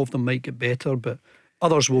improve, some of them might get better, but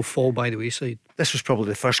others will fall by the wayside. This was probably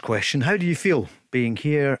the first question. How do you feel being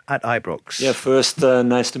here at Ibrox? Yeah, first,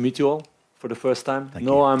 nice to meet you all. for the first time. Thank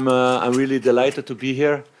you. I'm really delighted to be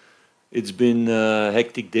here. It's been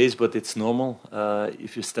hectic days, but it's normal.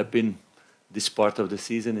 If you step in this part of the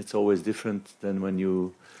season, it's always different than when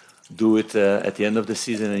you do it at the end of the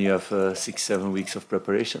season and you have 6-7 weeks of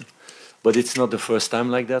preparation. But it's not the first time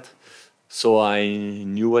like that. So I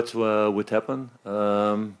knew what would happen.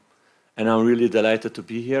 And I'm really delighted to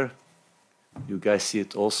be here. You guys see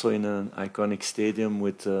it also in an iconic stadium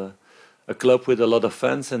with a club with a lot of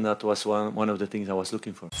fans, and that was one of the things I was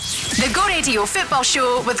looking for. The Go Radio Football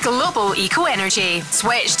Show with Global Eco Energy.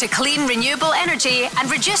 Switch to clean, renewable energy and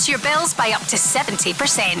reduce your bills by up to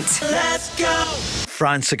 70%. Let's go!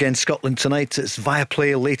 France against Scotland tonight. It's via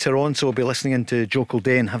play later on, so we'll be listening into Joe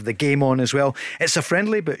Kilday and have the game on as well. It's a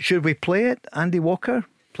friendly, but should we play it? Andy Walker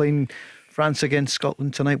playing France against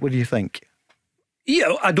Scotland tonight. What do you think?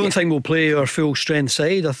 Yeah, I don't think we'll play our full strength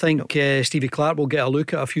side. I think Stevie Clark will get a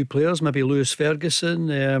look at a few players, maybe Lewis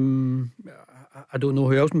Ferguson. I don't know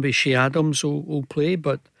who else, maybe Shea Adams will play,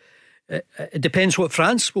 but it depends what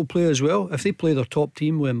France will play as well. If they play their top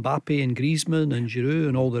team with Mbappe and Griezmann and Giroud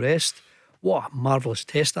and all the rest, what a marvellous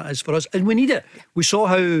test that is for us. And we need it. We saw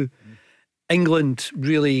how England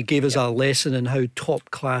really gave us a lesson in how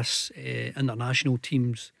top class international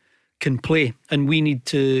teams can play, and we need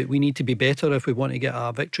to be better if we want to get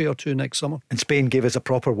a victory or two next summer. And Spain gave us a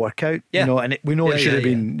proper workout, you know, and we know it should have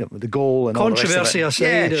been the goal and controversy all the rest of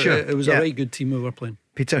it. aside, sure. it was a right good team we were playing.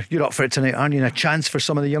 Peter, you're up for it tonight, aren't you? And a chance for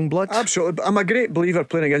some of the young bloods? Absolutely. I'm a great believer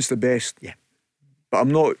playing against the best. Yeah. But I'm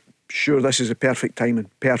not sure this is the perfect timing,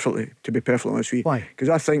 to be perfectly honest with you. Why? Because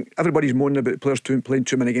I think everybody's moaning about players playing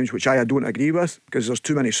too many games, which I don't agree with, because there's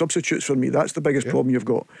too many substitutes for me. That's the biggest problem you've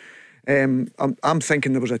got. I'm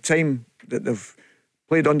thinking there was a time that they've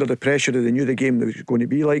played under the pressure that they knew the game was going to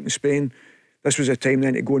be like in Spain. This was a time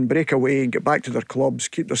then to go and break away and get back to their clubs,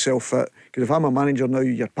 keep themselves fit. Because if I'm a manager now,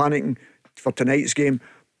 you're panicking for tonight's game.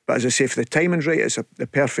 But as I say, if the timing's right, it's the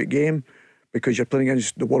perfect game because you're playing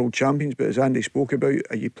against the world champions. But as Andy spoke about,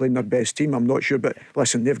 are you playing their best team? I'm not sure. But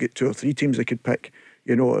listen, they've got 2 or 3 teams they could pick,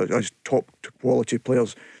 you know, as top quality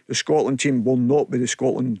players. The Scotland team will not be the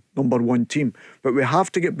Scotland #1 team. But we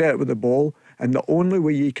have to get better with the ball. And the only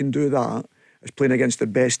way you can do that is playing against the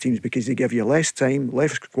best teams because they give you less time,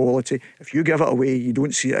 less quality. If you give it away, you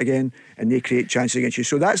don't see it again and they create chances against you.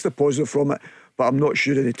 So that's the positive from it. But I'm not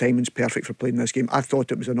sure the timing's perfect for playing this game. I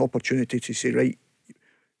thought it was an opportunity to say, right,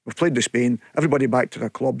 we've played the Spain, everybody back to their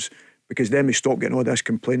clubs, because then we stop getting all this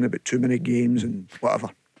complaining about too many games and whatever.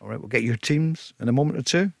 All right, we'll get your teams in a moment or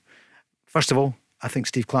two. First of all, I think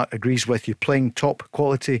Steve Clark agrees with you. Playing top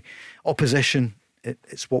quality opposition,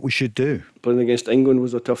 it's what we should do. Playing against England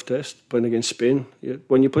was a tough test. Playing against Spain,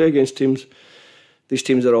 when you play against teams, these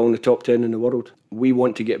teams are all in the top 10 in the world. We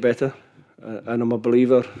want to get better, and I'm a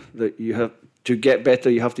believer that you have to get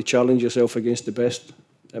better. You have to challenge yourself against the best.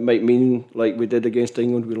 It might mean like we did against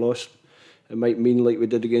England, we lost. It might mean like we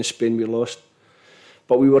did against Spain, we lost.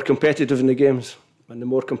 But we were competitive in the games, and the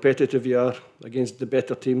more competitive you are against the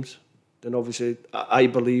better teams, then obviously I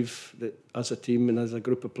believe that as a team and as a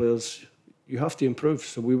group of players, you have to improve.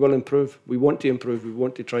 So we will improve. We want to improve. We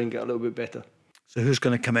want to try and get a little bit better. So who's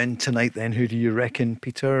going to come in tonight then? Who do you reckon,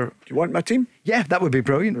 Peter? Do you want my team? Yeah, that would be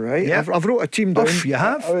brilliant. Right. Yeah. I've wrote a team down. You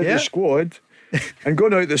have? Out of the squad. And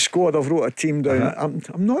going out the squad, I've wrote a team down.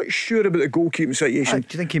 I'm not sure about the goalkeeping situation. Do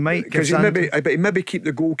you think he might? Because he maybe keep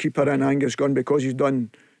the goalkeeper in, Angus Gunn, because he's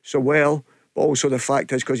done so well. But also the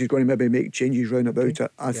fact is because he's going to maybe make changes round about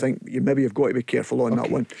it. I think you've got to be careful on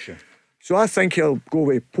that one. Sure. So I think he'll go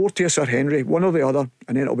with Porteous or Henry, one or the other,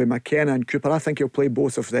 and then it'll be McKenna and Cooper. I think he'll play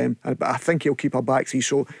both of them, but I think he'll keep a back three.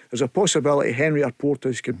 So there's a possibility Henry or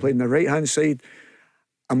Porteous could play on the right hand side.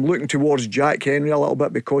 I'm looking towards Jack Henry a little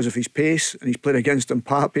bit because of his pace, and he's played against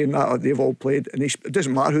Mbappe and that. They've all played, and it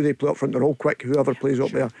doesn't matter who they play up front; they're all quick. Whoever plays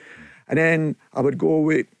up there, and then I would go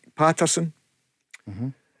with Patterson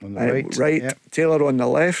on the right, yep. Taylor on the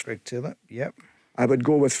left. Greg Taylor, yep. I would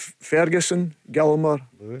go with Ferguson, Gilmour,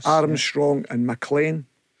 Lewis, Armstrong, and McLean.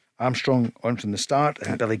 Armstrong on from the start,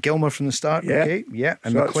 and Billy Gilmour from the start. Yeah. Okay, yeah,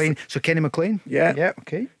 and So McLean. So Kenny McLean. Yeah, yeah,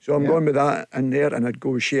 okay. So I'm going with that in there, and I'd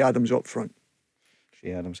go with Shea Adams up front.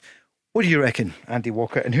 Shea Adams. What do you reckon, Andy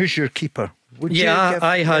Walker? And who's your keeper?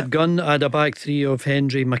 I had Gunn. I had a back three of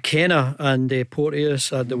Henry, McKenna, and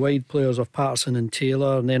Porteous. I had the wide players of Patterson and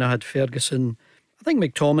Taylor, and then I had Ferguson. I think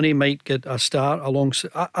McTominay might get a start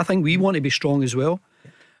alongside. I think we want to be strong as well.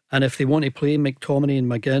 And if they want to play McTominay and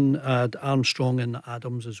McGinn, I'd Armstrong and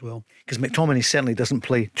Adams as well. Because McTominay certainly doesn't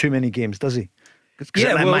play too many games, does he?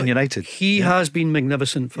 Man United. He has been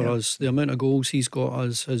magnificent for us. The amount of goals he's got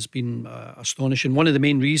us has been astonishing. One of the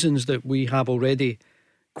main reasons that we have already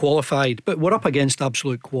qualified, but we're up against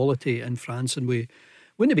absolute quality in France, and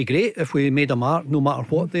wouldn't it be great if we made a mark no matter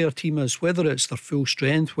what their team is, whether it's their full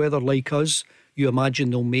strength, whether like us you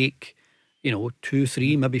imagine they'll make 2,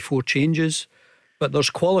 3, maybe 4 changes, but there's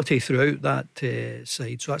quality throughout that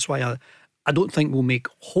side. So that's why I don't think we'll make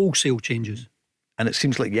wholesale changes. And it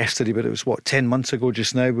seems like yesterday, but it was 10 months ago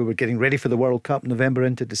just now, we were getting ready for the World Cup, November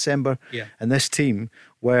into December, and this team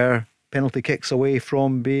were penalty kicks away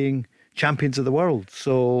from being champions of the world.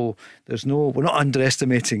 So we're not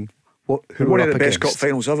underestimating who one we're of the up best against. cup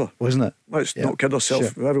finals ever, wasn't it? Let's not kid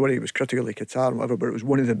ourselves. Sure. Everybody was critical of Qatar and whatever, but it was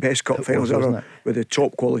one of the best cup finals wasn't ever, it? with the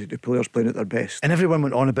top quality players playing at their best. And everyone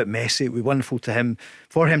went on about Messi. It was wonderful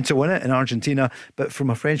for him to win it in Argentina. But from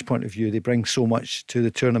a French point of view, they bring so much to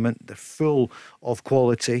the tournament. They're full of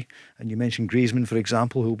quality. And you mentioned Griezmann, for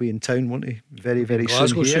example, who'll be in town, won't he? Very, very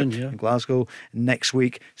Glasgow soon here. yeah. In Glasgow next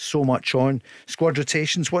week. So much on. Squad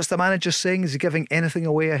rotations. What's the manager saying? Is he giving anything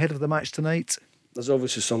away ahead of the match tonight? There's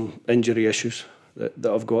obviously some injury issues that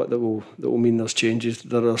I've got that will mean there's changes.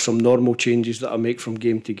 There are some normal changes that I make from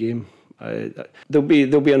game to game. There'll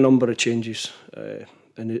be a number of changes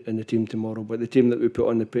in the team tomorrow, but the team that we put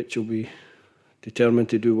on the pitch will be determined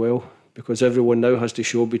to do well, because everyone now has to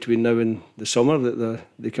show between now and the summer that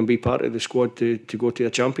they can be part of the squad to go to a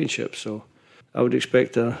championship. So I would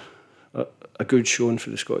expect a good showing for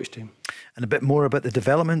the Scottish team. And a bit more about the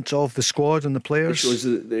development of the squad and the players. It shows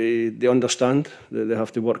that they understand that they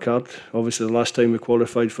have to work hard. Obviously, the last time we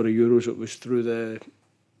qualified for the Euros, it was through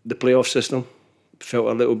the playoff system. Felt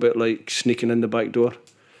a little bit like sneaking in the back door.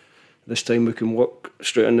 This time we can walk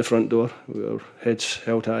straight in the front door with our heads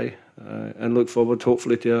held high, and look forward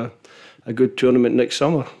hopefully to a good tournament next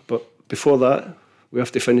summer. But before that, we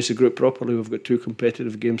have to finish the group properly. We've got 2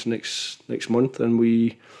 competitive games next month, and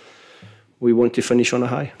we want to finish on a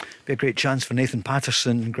high. Be a great chance for Nathan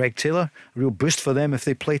Patterson and Greg Taylor. A real boost for them if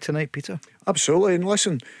they play tonight, Peter. Absolutely. And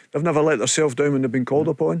listen, they've never let themselves down when they've been called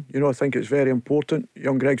upon. I think it's very important.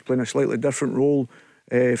 Young Greg's playing a slightly different role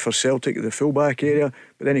for Celtic at the full-back area,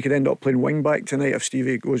 but then he could end up playing wing-back tonight if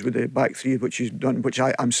Stevie goes with the back three, which he's done, which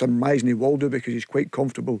I'm surmising he will do, because he's quite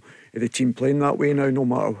comfortable with the team playing that way now, no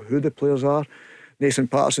matter who the players are. Nathan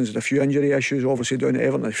Patterson's had a few injury issues, obviously down at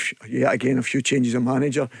Everton. Yet again, a few changes of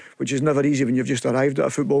manager, which is never easy when you've just arrived at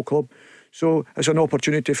a football club. So it's an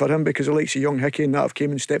opportunity for him, because the likes of young Hickey and that have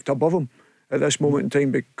came and stepped above him at this moment in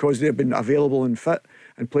time, because they've been available and fit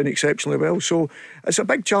and playing exceptionally well. So it's a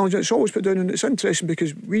big challenge, and it's always put down. And it's interesting,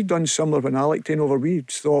 because we've done similar when Alec came over. We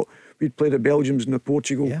thought we'd play the Belgians and the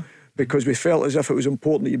Portugal, because we felt as if it was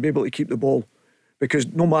important that you'd be able to keep the ball. Because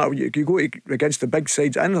no matter what, you go against the big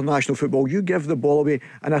sides in international football, you give the ball away.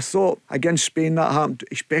 And I thought against Spain that happened,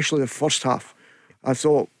 especially the first half. I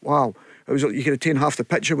thought, wow, it was like you could have taken half the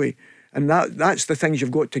pitch away. And that's the things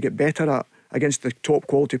you've got to get better at against the top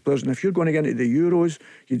quality players. And if you're going to get into the Euros,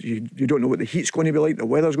 you don't know what the heat's going to be like, the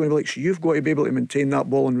weather's going to be like. So you've got to be able to maintain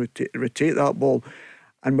that ball and rotate that ball.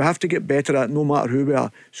 And we have to get better at it no matter who we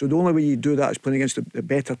are. So the only way you do that is playing against the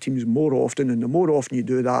better teams more often. And the more often you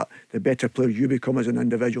do that, the better player you become as an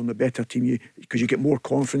individual, and the better team because you get more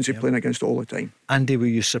confidence in playing against it all the time. Andy, were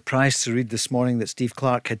you surprised to read this morning that Steve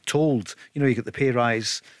Clarke had told, you got the pay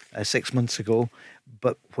rise 6 months ago,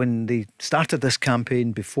 but when they started this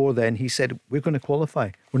campaign before then, he said, we're going to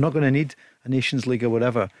qualify. We're not going to need a Nations League or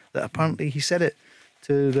whatever. That apparently he said it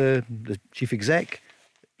to the chief exec.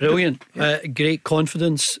 Brilliant. Great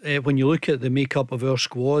confidence. When you look at the makeup of our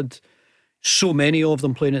squad, so many of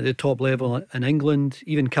them playing at the top level in England,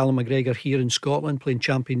 even Callum McGregor here in Scotland playing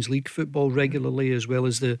Champions League football regularly, as well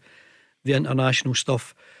as the international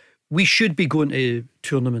stuff. We should be going to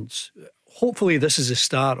tournaments. Hopefully this is the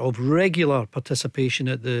start of regular participation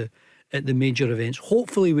at the major events.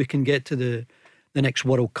 Hopefully we can get to the next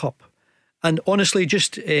World Cup. And honestly,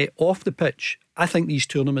 just off the pitch, I think these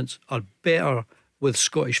tournaments are better with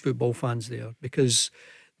Scottish football fans there, because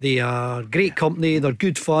they are great company, they're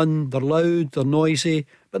good fun, they're loud, they're noisy,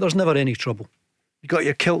 but there's never any trouble. You got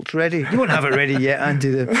your kilt ready? You won't have it ready yet,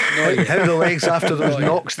 Andy. How the legs after those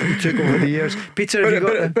knocks that you took over the years. Peter, have you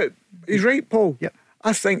got but he's right, Paul. Yep.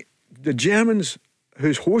 I think the Germans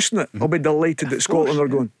who's hosting it will be delighted that Scotland are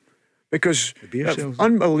going. Because it's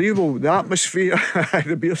unbelievable, the atmosphere,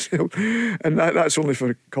 the beer sale, and that's only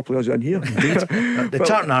for a couple of us in here. Indeed. The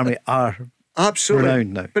Tartan Army are absolutely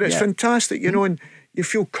renowned now. But it's fantastic, and you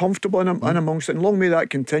feel comfortable in amongst it, and long may that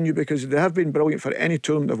continue, because they have been brilliant for any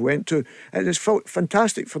tournament they've went to, and it's felt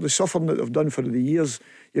fantastic for the suffering that they've done for the years,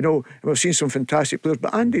 and we've seen some fantastic players.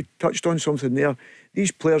 But Andy touched on something there.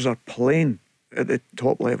 These players are playing at the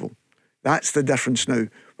top level. That's the difference now.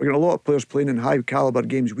 We've got a lot of players playing in high calibre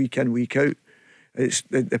games week in, week out, It's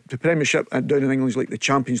the Premiership down in England is like the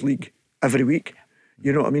Champions League every week.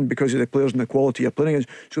 You know what I mean? Because of the players and the quality you're playing against.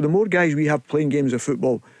 So the more guys we have playing games of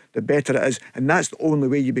football, the better it is. And that's the only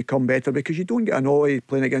way you become better, because you don't get annoyed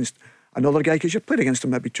playing against another guy because you played against him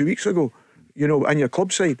maybe 2 weeks ago, you know, in your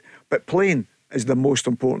club side. But playing is the most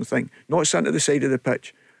important thing. Not sitting at the side of the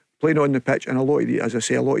pitch, playing on the pitch. And a lot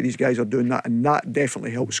of these guys are doing that, and that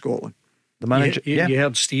definitely helps Scotland. The manager, you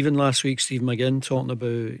heard Stephen last week, Stephen McGinn, talking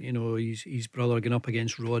about, you know, his brother going up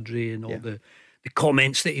against Rodri and all the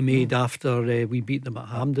comments that he made after we beat them at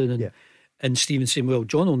Hampden, and Stephen saying, well,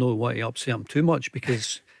 John will know what he upset him too much,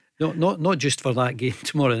 because not just for that game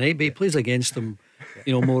tomorrow night, but he plays against them,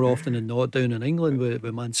 you know, more often than not down in England with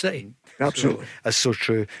Man City. Absolutely. That's so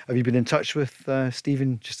true. Have you been in touch with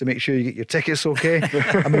Stephen just to make sure you get your tickets okay?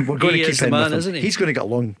 I mean, we're going to keep him with him. Isn't he? He's going to get a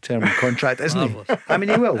long-term contract, isn't he? I mean,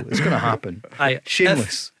 he will. It's going to happen.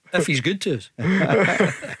 Shameless. If he's good to us.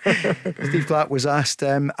 Steve Clark was asked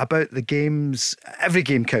about the games. Every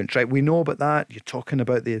game counts, right? We know about that. You're talking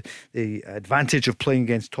about the advantage of playing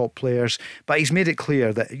against top players, but he's made it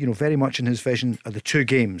clear that, you know, very much in his vision are the two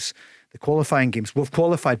games, the qualifying games. We've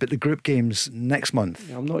qualified, but the group games next month.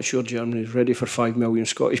 Yeah, I'm not sure Germany is ready for 5 million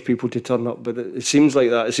Scottish people to turn up, but it seems like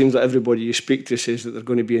that. It seems like everybody you speak to says that they're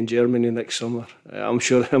going to be in Germany next summer. I'm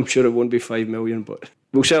sure it won't be 5 million, but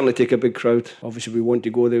we'll certainly take a big crowd. Obviously, we want to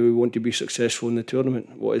go there. We want to be successful in the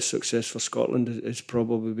tournament. What is success for Scotland is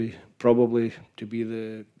probably to be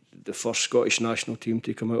the first Scottish national team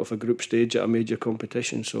to come out of a group stage at a major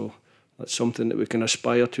competition. So that's something that we can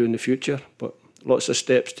aspire to in the future. But lots of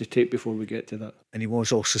steps to take before we get to that. And he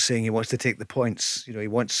was also saying he wants to take the points. You know, he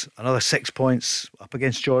wants another 6 points up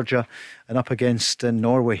against Georgia and up against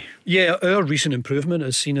Norway. Yeah, our recent improvement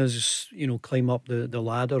has seen us, you know, climb up the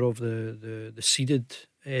ladder of the seeded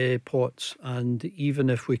pots. And even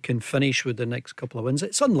if we can finish with the next couple of wins,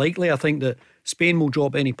 it's unlikely, I think, that Spain will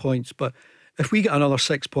drop any points. But if we get another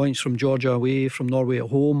 6 points from Georgia away, from Norway at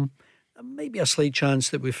home, there might be a slight chance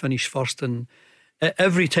that we finish first. And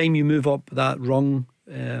every time you move up that rung,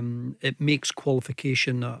 it makes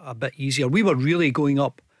qualification a bit easier. We were really going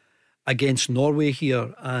up against Norway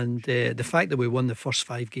here, and the fact that we won the first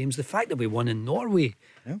 5 games, the fact that we won in Norway,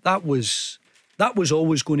 that was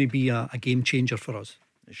always going to be a game changer for us.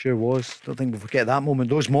 It sure was. Don't think we'll forget that moment.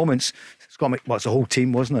 Those moments. It's the whole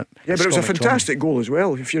team, wasn't it? Yeah, but it was a fantastic goal as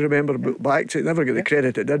well. If you remember back to it, never get the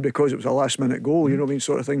credit it did because it was a last minute goal, you know what I mean,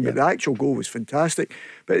 sort of thing. But the actual goal was fantastic.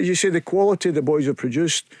 But as you say, the quality the boys have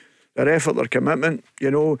produced, their effort, their commitment, you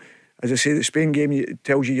know, as I say, the Spain game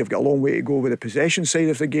tells you you've got a long way to go with the possession side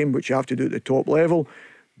of the game, which you have to do at the top level.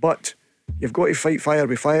 But you've got to fight fire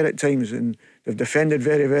with fire at times, and they've defended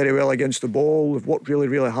very, very well against the ball. They've worked really,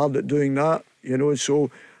 really hard at doing that, you know. So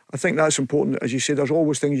I think that's important. As you say, there's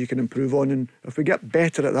always things you can improve on, and if we get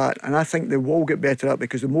better at that, and I think they will get better at it,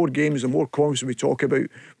 because the more games, the more confidence we talk about when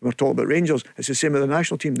we're talking about Rangers, it's the same with the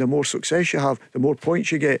national team. The more success you have, the more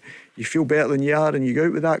points you get, you feel better than you are, and you go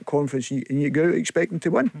out with that confidence, and you go out expecting to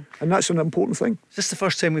win, and that's an important thing. Is this the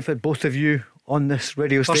first time we've had both of you on this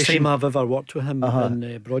radio station? First time I've ever worked with him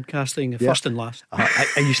in broadcasting, first and last. Are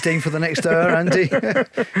you staying for the next hour, Andy?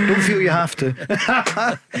 Don't feel you have to.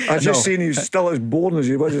 I've just seen he's still as bored as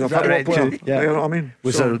he was as a football player. Yeah. You know what I mean?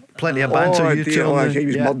 Was there plenty of banter? He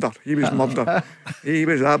was murder. He was murder. He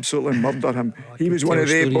was absolutely murder. He was one of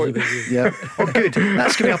the boys. Yeah. Oh, good.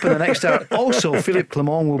 That's coming up in the next hour. Also, Philippe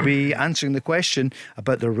Clement will be answering the question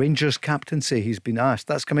about the Rangers captaincy. He's been asked.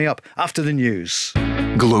 That's coming up after the news.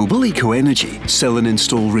 Global Eco Energy sell and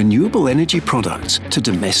install renewable energy products to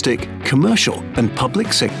domestic, commercial and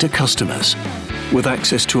public sector customers. With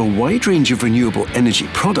access to a wide range of renewable energy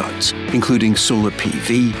products, including solar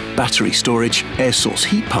PV, battery storage, air source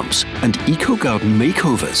heat pumps and eco-garden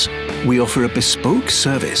makeovers, we offer a bespoke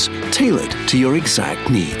service tailored to your exact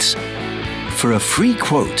needs. For a free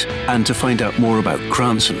quote and to find out more about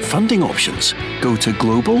grants and funding options, go to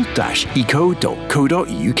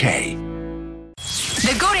global-eco.co.uk.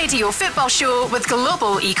 The Go Radio Football Show with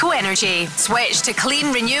Global Eco Energy. Switch to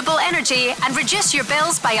clean, renewable energy and reduce your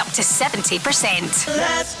bills by up to 70%.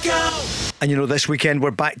 Let's go! And you know, this weekend we're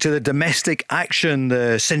back to the domestic action.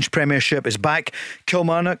 The Cinch Premiership is back.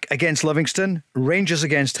 Kilmarnock against Livingston, Rangers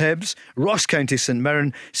against Hibs, Ross County St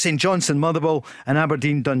Mirren, St Johnstone Motherwell and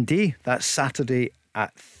Aberdeen Dundee. That's Saturday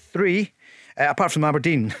at 3. Apart from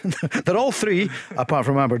Aberdeen. They're all 3 apart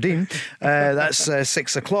from Aberdeen. That's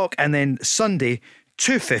 6 o'clock. And then Sunday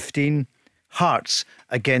 2:15, Hearts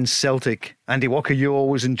against Celtic. Andy Walker, you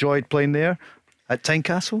always enjoyed playing there at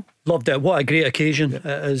Tynecastle? Loved it. What a great occasion it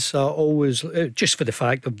is. Always, just for the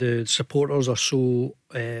fact of the supporters are so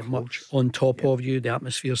much on top of you. The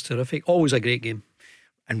atmosphere's terrific. Always a great game.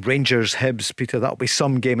 And Rangers Hibs, Peter, that'll be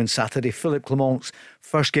some game on Saturday. Philippe Clement's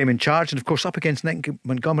first game in charge, and of course up against Nick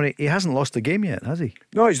Montgomery. He hasn't lost the game yet, has he?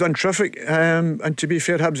 No, he's done terrific. And to be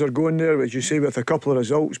fair, Hibs are going there, as you say, with a couple of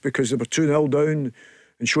results, because they were 2-0 down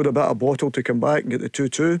and showed a bit of bottle to come back and get the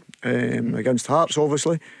 2-2 against Hearts,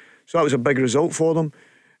 obviously. So that was a big result for them.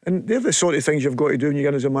 And they're the sort of things you've got to do when you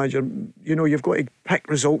get in as a manager. You know, you've got to pick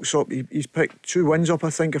results up. He's picked 2 wins up, I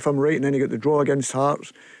think, if I'm right, and then he got the draw against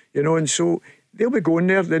Hearts. You know, and so they'll be going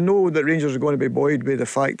there. They know that Rangers are going to be buoyed by the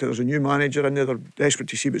fact that there's a new manager in there. They're desperate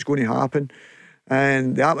to see what's going to happen.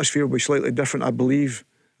 And the atmosphere will be slightly different, I believe,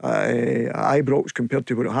 at Ibrox compared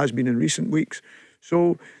to what it has been in recent weeks.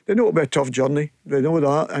 So they know it'll be a tough journey. They know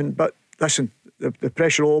that. But listen, the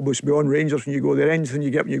pressure will always be on Rangers when you go there. Anything you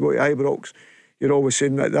get when you go to Ibrox, you're always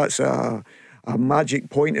saying that that's a magic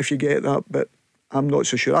point if you get that. But I'm not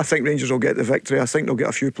so sure. I think Rangers will get the victory. I think they'll get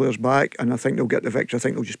a few players back, and I think they'll get the victory. I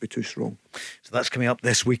think they'll just be too strong. So that's coming up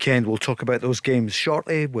this weekend. We'll talk about those games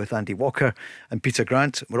shortly with Andy Walker and Peter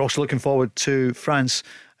Grant. We're also looking forward to France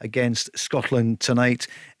against Scotland tonight.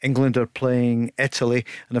 England are playing Italy,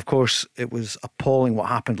 and of course it was appalling what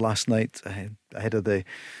happened last night ahead of the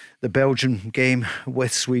Belgian game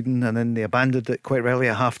with Sweden, and then they abandoned it quite rarely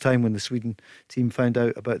at half time when the Sweden team found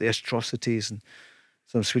out about the atrocities and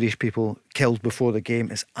some Swedish people killed before the game.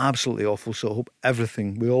 It's absolutely awful. So I hope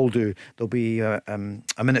everything we all do, there'll be a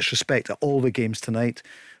minute's respect at all the games tonight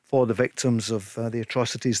for the victims of the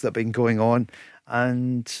atrocities that have been going on.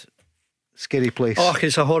 And scary place. Oh,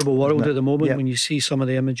 it's a horrible world at the moment when you see some of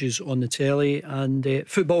the images on the telly. And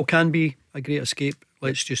football can be a great escape.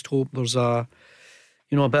 Let's just hope there's a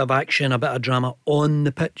bit of action, a bit of drama on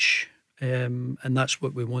the pitch. And that's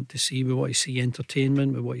what we want to see. We want to see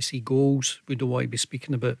entertainment. We want to see goals. We don't want to be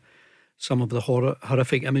speaking about some of the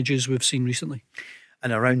horrific images we've seen recently.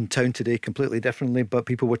 And around town today, completely differently, but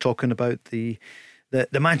people were talking about the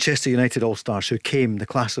Manchester United All-Stars who came, the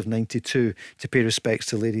class of 92, to pay respects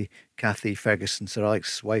to Lady Cathy Ferguson, Sir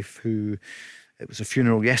Alex's wife, who... It was a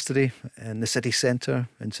funeral yesterday in the city centre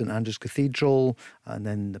in St Andrew's Cathedral, and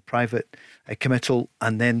then the private committal,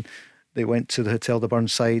 and then they went to the Hotel de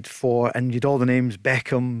Burnside and you'd all the names: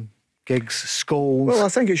 Beckham, Giggs, Scholes. Well, I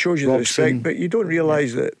think it shows you Robson. the respect, but you don't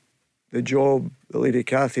realise that the job that Lady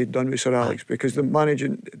Cathy had done with Sir Alex, because the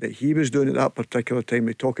managing that he was doing at that particular time,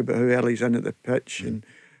 we talk about how early he's in at the pitch and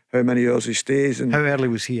how many hours he stays. And how early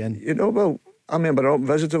was he in? You know, well, I remember I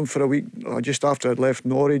visited him for a week just after I'd left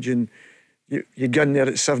Norwich, and you get in there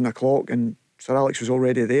at 7 o'clock and Sir Alex was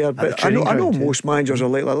already there. But I know most managers are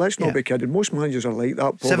like that. Let's not be kidding. Most managers are like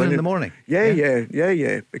that. 7 in the morning.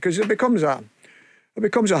 Yeah. Because it becomes a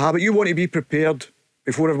habit. You want to be prepared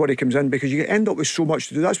before everybody comes in, because you end up with so much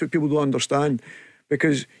to do. That's what people don't understand,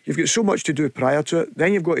 because you've got so much to do prior to it.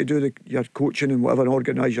 Then you've got to do your coaching and whatever, and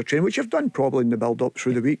organise your training, which you've done probably in the build up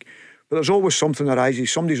through the week. But there's always something that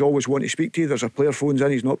arises. Somebody's always wanting to speak to you. There's a player phones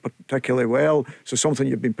in, he's not particularly well, so something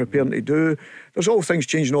you've been preparing to do. There's all things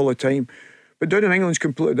changing all the time. But down in England's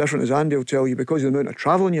completely different, as Andy will tell you, because of the amount of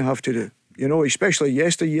travelling you have to do. You know, especially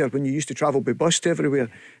yesteryear when you used to travel by bus to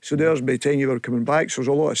everywhere. So there's by the time you were coming back, so there's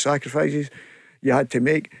a lot of sacrifices you had to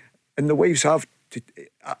make. And the wives have to...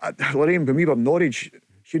 Lorraine, when we were in Norwich,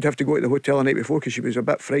 she'd have to go to the hotel the night before because she was a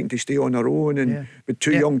bit frightened to stay on her own, and with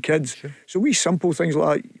 2 young kids. Sure. So we simple things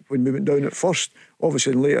like that when we went down at first.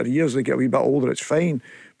 Obviously in later years they get a wee bit older, it's fine,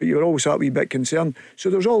 but you were always that wee bit concerned. So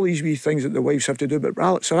there's all these wee things that the wives have to do.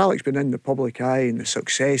 But Sir Alex been in the public eye, and the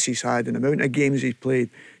success he's had and the amount of games he's played,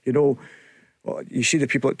 you know, you see the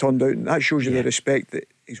people that turned out, and that shows you the respect that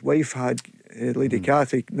his wife had, Lady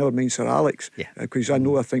Cathy, never mind Sir Alex, because I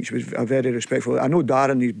think she was a very respectful. I know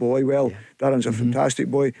Darren, his boy, well. Darren's a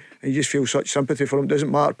fantastic boy, and you just feel such sympathy for him. It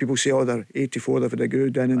doesn't matter, people say, they're 84, they've had a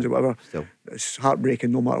good innings or whatever. Still. It's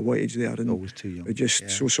heartbreaking no matter what age they are. And always too young. We're just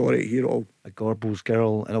so sorry to hear it all. A Gorbals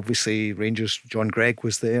girl, and obviously Rangers, John Gregg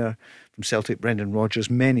was there. From Celtic, Brendan Rodgers,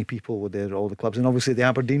 many people were there, all the clubs, and obviously the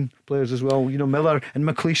Aberdeen players as well. You know, Miller and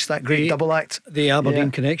McLeish, that great double act. The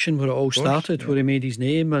Aberdeen connection, where it all started, where he made his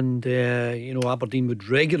name, and Aberdeen would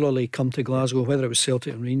regularly come to Glasgow, whether it was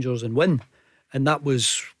Celtic and Rangers, and win. And that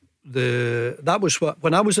was what,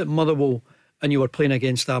 when I was at Motherwell and you were playing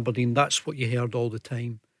against Aberdeen, that's what you heard all the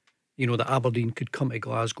time. You know, that Aberdeen could come to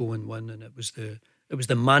Glasgow and win, and it was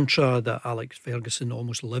the mantra that Alex Ferguson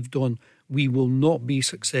almost lived on. We will not be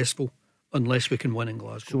successful unless we can win in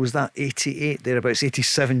Glasgow. So was that 88 thereabouts?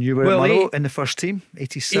 87 you were at Motherwell in the first team?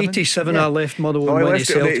 87? 87 I left Motherwell and went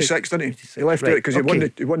to Celtic. He left it in 86, didn't he? He left it because he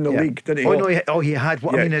won the league, didn't he? He had.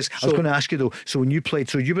 What I mean is, I was going to ask you though, so when you played,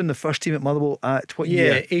 so you were in the first team at Motherwell at what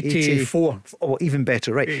year? 84. Oh, even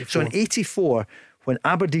better, right. 84. So in 84, when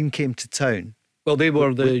Aberdeen came to town, Well, they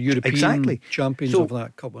were the European champions So- of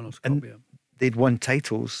that Cup Winners' Cup. and Yeah. they'd won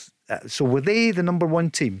titles. So were they the number one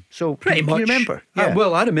team? So Pretty can much. you remember?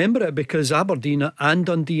 Well, I remember it because Aberdeen and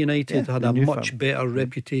Dundee United Yeah, had the a new much firm. better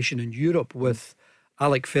reputation in Europe with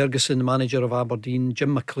Alec Ferguson, the manager of Aberdeen,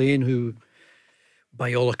 Jim McLean, who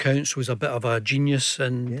by all accounts was a bit of a genius,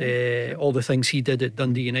 and all the things he did at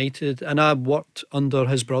Dundee United. And I worked under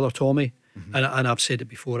his brother Tommy, and I've said it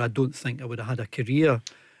before, I don't think I would have had a career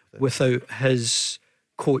without his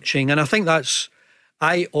coaching. And I think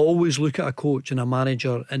I always look at a coach and a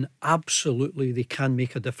manager, and absolutely they can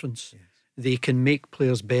make a difference. They can make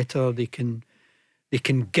players better. They can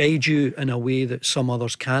guide you in a way that some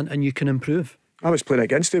others can't, and you can improve. I was playing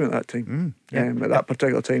against him at that time, at that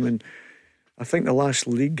particular time, and I think the last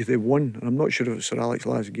league they won, and I'm not sure if it was Sir Alex's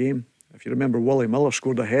last game. If you remember, Wally Miller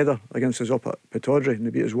scored a header against us up at Pittodrie, and they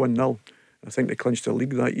beat us 1-0. I think they clinched the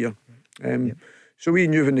league that year. So we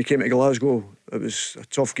knew when they came to Glasgow it was a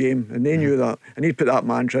tough game, and they knew that. And he'd put that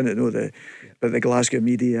mantra in it, but the Glasgow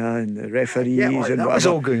media and the referees and that whatever, was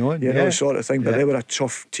all going on, sort of thing. But they were a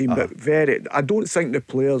tough team, but I don't think the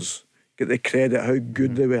players get the credit how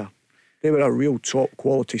good they were. They were a real top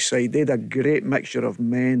quality side. They had a great mixture of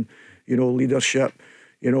men, leadership,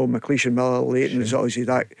 McLeish and Miller, Leighton, obviously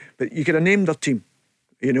that. But you could have named their team.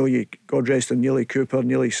 You God rest him, Neely Cooper,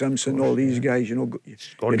 Neely Simpson, all these guys.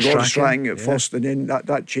 Gordon Strachan at first, and then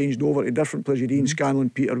that changed over to different players. Ian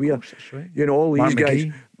Scanlon, Peter Weir. Right. All Mark these guys.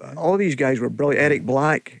 McGee. All these guys were brilliant. Eric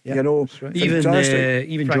Black. Right. Fantastic.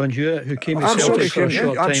 Even John Hewitt, who came to Absolutely, Celtic for a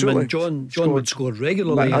short time, absolutely. and John would score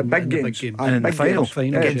regularly At in big the games. big game. And in the big final,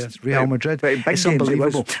 games. against Real Madrid. Big It's games it was.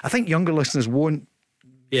 unbelievable. I think younger listeners won't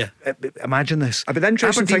imagine this. But the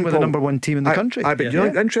interesting Aberdeen thing, were the Paul, number one team in the country. But you know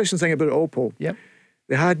the interesting thing about it all, Paul? Yep.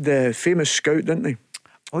 They had the famous scout, didn't they?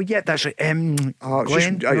 Oh yeah, that's right. It's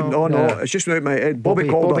Glenn? it's just without my head. Bobby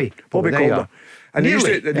Calder. Bobby, there you Calder. are. And they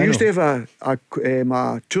Nearly, used to have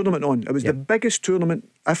a tournament on. It was the biggest tournament,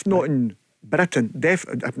 if not in Britain, if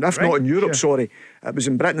not in Europe, sorry. It was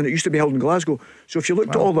in Britain, and it used to be held in Glasgow. So if you looked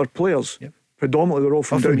at all their players, predominantly they're all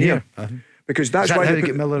from down here. Because that's Is that why how they they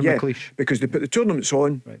get Miller and McLeish? because they put the tournaments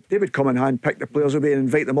on. They would come in hand, pick the players away, and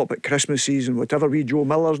invite them up at Christmas season, whatever. Joe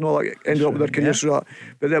Millers and all that ended up with their careers. So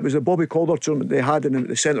but that was the Bobby Calder tournament they had in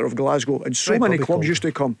the centre of Glasgow, and so many Bobby clubs Calder. used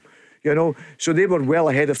to come. So they were well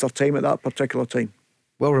ahead of their time at that particular time.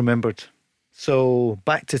 Well remembered. So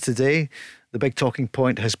back to today. The big talking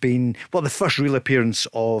point has been, the first real appearance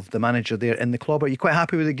of the manager there in the club. Are you quite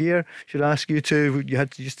happy with the gear? Should I ask you to? You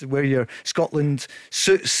had to just wear your Scotland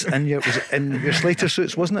suits and your Slater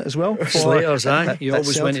suits, wasn't it, as well? Slater's, you at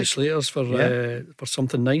always went to Celtic. Slater's for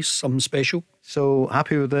something nice, something special. So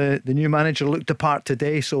happy with the new manager. Looked the part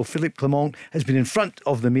today. So Philippe Clement has been in front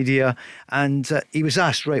of the media, and he was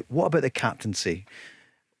asked, right, what about the captaincy?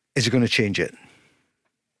 Is he going to change it?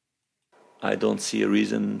 I don't see a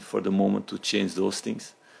reason for the moment to change those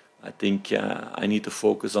things. I think I need to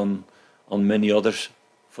focus on many others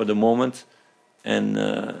for the moment, and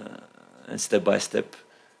step by step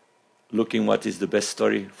looking what is the best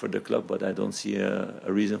story for the club. But I don't see a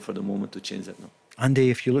reason for the moment to change that now. Andy,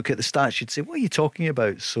 if you look at the stats, you'd say, what are you talking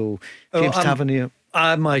about? So James Tavernier.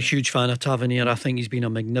 I'm a huge fan of Tavernier. I think he's been a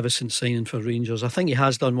magnificent signing for Rangers. I think he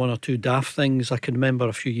has done one or two daft things. I can remember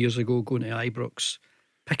a few years ago going to Ibrox,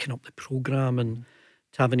 picking up the programme, and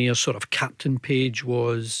Tavernier's sort of captain page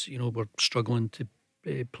was, we're struggling to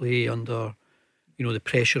play under, the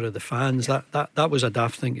pressure of the fans. That was a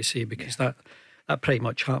daft thing to say, because that pretty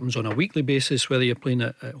much happens on a weekly basis, whether you're playing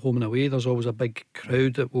at home and away. There's always a big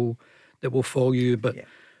crowd that will follow you. But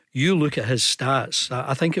you look at his stats.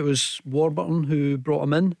 I think it was Warburton who brought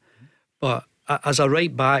him in, but as a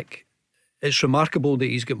right back, it's remarkable that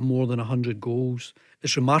he's got more than 100 goals.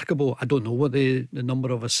 It's remarkable. I don't know what the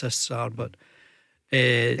number of assists are, but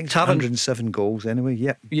I think it's 107 goals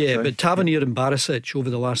anyway. But Tavernier and Barisic over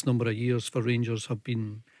the last number of years for Rangers have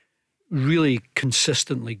been really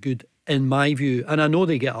consistently good, in my view. And I know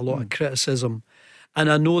they get a lot of criticism,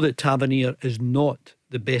 and I know that Tavernier is not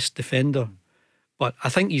the best defender, but I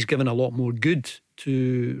think he's given a lot more good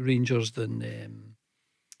to Rangers than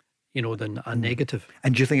a negative.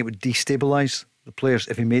 And do you think it would destabilise the players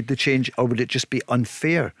if he made the change, or would it just be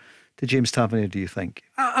unfair to James Tavernier, do you think?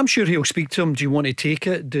 I'm sure he'll speak to him. Do you want to take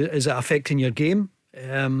it? Is it affecting your game?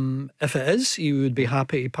 If it is, he would be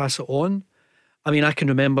happy to pass it on. I mean, I can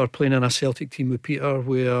remember playing in a Celtic team with Peter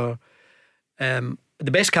where the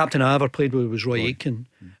best captain I ever played with was Roy Aitken.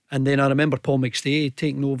 And then I remember Paul McStay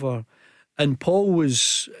taking over, and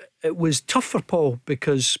it was tough for Paul,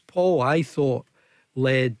 because Paul, I thought,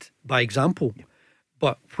 led by example.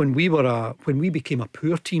 But when we became a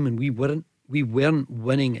poor team and we weren't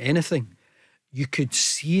winning anything, you could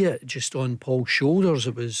see it just on Paul's shoulders.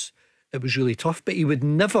 It was really tough, but he would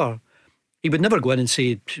never go in and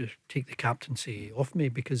say, take the captaincy off me,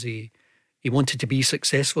 because he wanted to be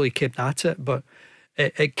successful. He kept at it, but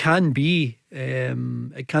it can be a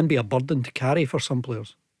burden to carry for some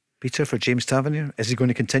players. Peter, for James Tavernier, is he going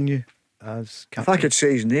to continue as captain? If I could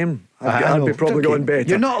say his name, I'd be probably going better.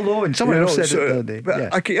 You're not alone. Someone else said it the other day.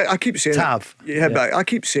 But yeah. I keep saying Tav. it. Yeah, but I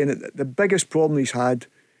keep saying it. The biggest problem he's had,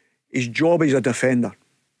 his job as a defender.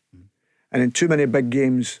 And in too many big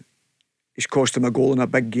games, he's cost him a goal in a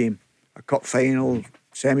big game. A cup final,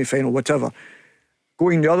 semi-final, whatever.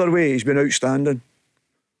 Going the other way, he's been outstanding.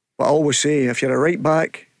 But I always say, if you're a right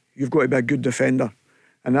back, you've got to be a good defender.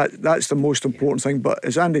 And that's the most important thing. But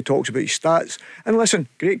as Andy talks about his stats, and listen,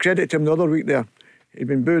 great credit to him the other week there. He'd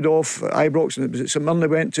been booed off at Ibrox, and it was at St Mirren he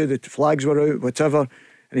went to, the flags were out, whatever,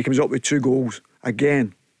 and he comes up with 2 goals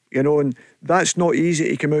again. You know, and that's not easy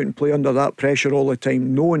to come out and play under that pressure all the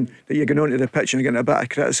time, knowing that you're going onto the pitch and you're getting a bit of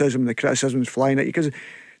criticism, and the criticism's flying at you. Because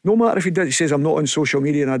no matter if he says, I'm not on social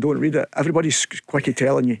media and I don't read it, everybody's quick at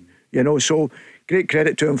telling you, you know. So great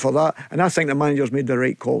credit to him for that. And I think the manager's made the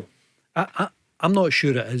right call. I'm not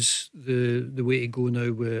sure it is the way to go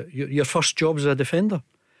now. With your first job as a defender,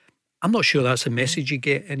 I'm not sure that's a message you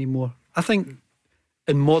get anymore. I think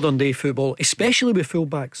in modern day football, especially with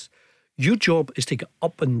fullbacks, your job is to get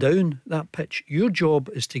up and down that pitch. Your job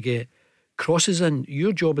is to get crosses in.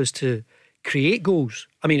 Your job is to create goals.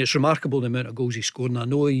 I mean, it's remarkable the amount of goals he's scored, and I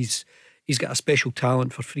know he's got a special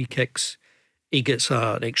talent for free kicks. He gets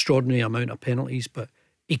an extraordinary amount of penalties, but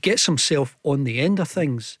he gets himself on the end of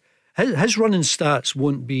things. His running stats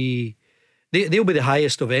won't be... They'll be the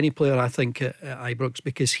highest of any player, I think, at Ibrox,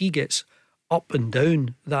 because he gets up and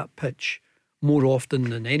down that pitch more often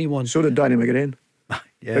than anyone. So did Danny McGrain.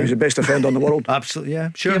 Yeah. He was the best defender in the world. Absolutely,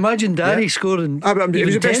 yeah. Sure. Can you imagine Danny scoring? He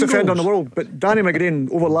was the best defender in the goals? world, but Danny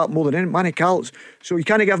McGrain overlapped more than any. Manny Callis. So you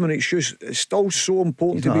can't give him an excuse. It's still so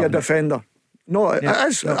important to be a defender. No, it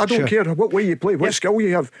is. I don't care what way you play, what skill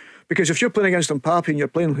you have. Because if you're playing against Mbappe and you're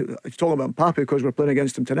talking about Mbappe because we're playing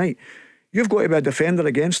against him tonight, you've got to be a defender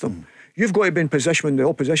against them. You've got to be in position when the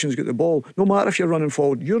opposition's got the ball. No matter if you're running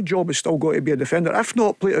forward, your job is still got to be a defender. If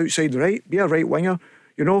not, play outside right, be a right winger,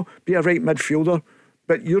 you know, be a right midfielder.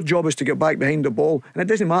 But your job is to get back behind the ball. And it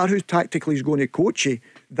doesn't matter who tactically is going to coach you.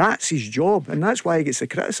 That's his job. And that's why he gets the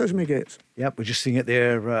criticism he gets. Yep, we're just seeing it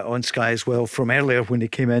there on Sky as well from earlier when he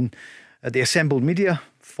came in at the assembled media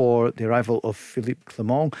for the arrival of Philippe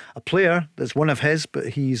Clement, a player that's one of his, but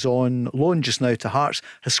he's on loan just now to Hearts,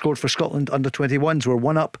 has scored for Scotland under-21s. We're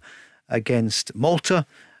 1-up against Malta.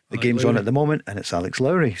 The game's on at the moment, and it's Alex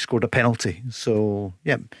Lowry scored a penalty. So,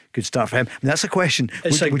 yeah, good start for him. I mean, that's a question.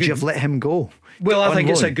 Would you have let him go? Well, I think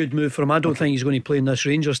it's a good move for him. I don't think he's going to play in this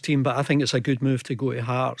Rangers team, but I think it's a good move to go to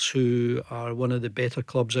Hearts, who are one of the better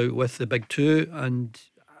clubs out with the big two. And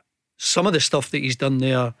some of the stuff that he's done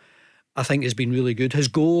there, I think, has been really good. His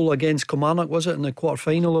goal against Kilmarnock, was it, in the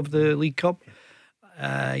quarter-final of the League Cup?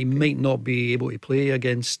 He might not be able to play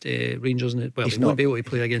against Rangers. He won't be able to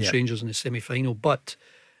play against Rangers in the semi-final, but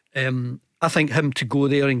I think him to go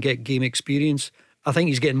there and get game experience, I think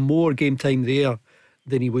he's getting more game time there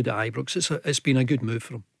than he would at Ibrox. It's been a good move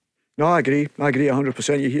for him. No, I agree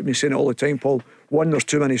 100%. You hear me saying it all the time, Paul. One, there's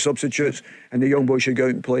too many substitutes, and the young boys should go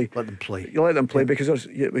out and play. Let them play. You let them play, because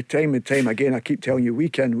with time and time again, I keep telling you,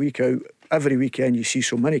 week in, week out, every weekend you see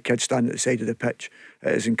so many kids standing at the side of the pitch.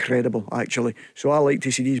 It is incredible, actually. So I like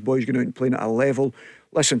to see these boys going out and playing at a level.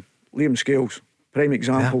 Listen, Liam Scales, prime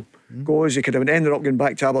example. Goes, he could have ended up going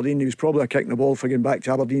back to Aberdeen. He was probably kicking the ball for going back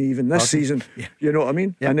to Aberdeen even this season. You know what I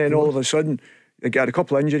mean? And then all of a sudden, he got a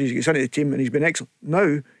couple of injuries, he gets into the team and he's been excellent.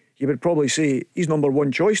 Now, you would probably say he's number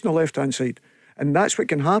one choice on the left-hand side. And that's what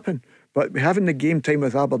can happen. But having the game time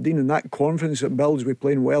with Aberdeen and that confidence that builds with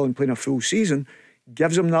playing well and playing a full season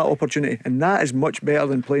gives him that opportunity. And that is much better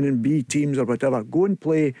than playing in B teams or whatever. Go and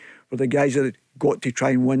play for the guys that got to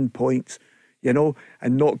try and win points, you know,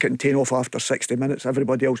 and not getting taken off after 60 minutes.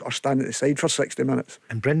 Everybody else are standing at the side for 60 minutes.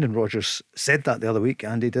 And Brendan Rodgers said that the other week,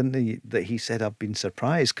 Andy, didn't he? That he said, I've been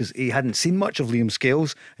surprised, because he hadn't seen much of Liam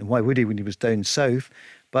Scales, and why would he when he was down south?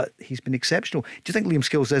 But he's been exceptional. Do you think Liam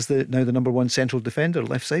Scales is now the number one central defender,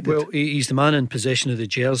 left-sided? Well, he's the man in possession of the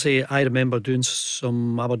jersey. I remember doing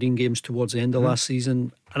some Aberdeen games towards the end of last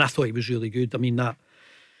season, and I thought he was really good. I mean, that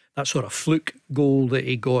sort of fluke goal that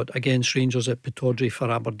he got against Rangers at Pittodrie for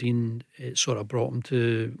Aberdeen, it sort of brought him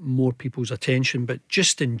to more people's attention. But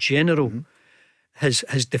just in general, his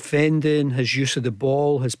defending, his use of the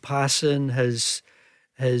ball, his passing, his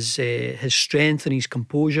strength and his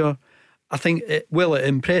composure, I think it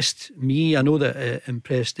impressed me. I know that it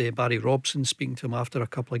impressed Barry Robson, speaking to him after a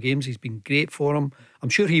couple of games. He's been great for him. I'm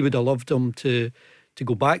sure he would have loved him to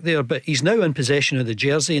go back there, but he's now in possession of the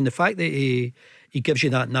jersey, and the fact that he gives you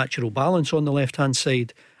that natural balance on the left hand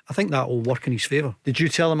side, I think that will work in his favour. Did you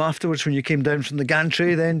tell him afterwards when you came down from the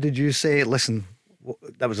gantry then? Did you say, listen,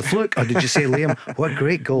 that was a fluke? Or did you say, Liam, what a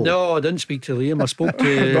great goal? No, I didn't speak to Liam. I spoke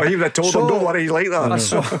to No, he would have told him, don't worry, he's like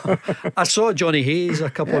that. I saw Johnny Hayes a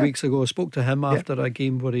couple of weeks ago. I spoke to him after a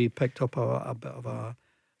game where he picked up a bit of a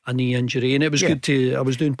knee injury, and it was good to, I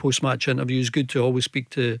was doing post-match interviews, good to always speak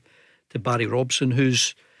to Barry Robson,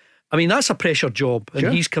 who's, I mean, that's a pressure job,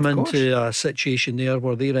 and he's come into a situation there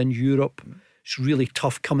where they're in Europe. It's really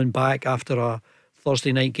tough coming back after a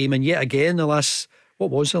Thursday night game, and yet again what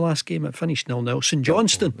was the last game? It finished 0-0. St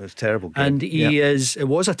Johnstone. It was a terrible game. And it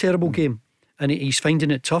was a terrible game, and he's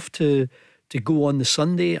finding it tough to go on the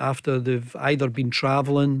Sunday after they've either been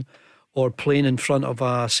travelling or playing in front of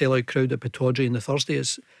a sellout crowd at Pittodrie on the Thursday.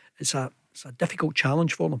 It's a difficult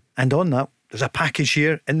challenge for them. And on that, there's a package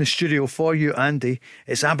here in the studio for you, Andy.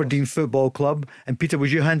 It's Aberdeen Football Club. And Peter,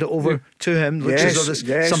 would you hand it over to him? Looks as though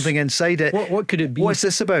there's something inside it. What could it be? What's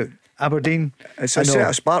this about? Aberdeen. It's a set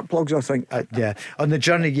of spark plugs, I think. On the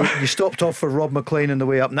journey you stopped off for Rob McLean on the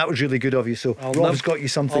way up, and that was really good of you. So Rob's got you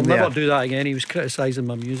something there. I'll never do that again. He was criticising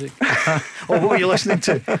my music. What were you listening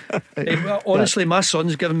to? Honestly, my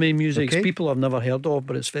son's given me music. It's people I've never heard of,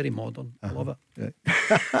 but it's very modern. I love it.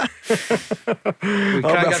 We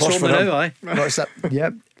can't get something now, aye? What's that?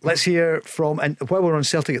 Yep. Let's hear from, and while we're on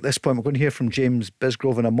Celtic at this point, we're going to hear from James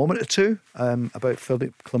Bisgrove in a moment or two about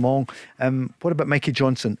Philippe Clement. What about Mikey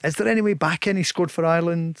Johnson? Is there any way back in? He scored for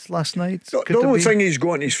Ireland last night. The only thing he's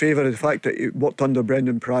got in his favour is the fact that he worked under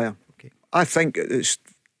Brendan Pryor. I think it's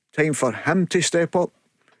time for him to step up.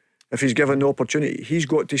 If he's given the opportunity, he's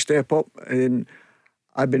got to step up. And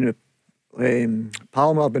I've been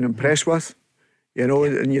Palmer, I've been impressed with,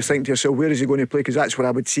 and you think to yourself, where is he going to play? Because that's where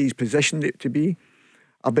I would see his position to be.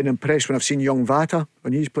 I've been impressed when I've seen young Vata,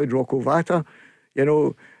 when he's played Rocco Vata,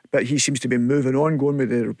 but he seems to be moving on, going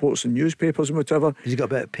with the reports in newspapers and whatever. Has he got a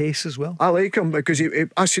bit of pace as well? I like him because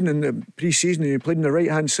I seen in the pre-season he played on the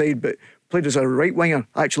right-hand side, but played as a right winger,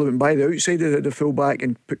 actually went by the outside of the full-back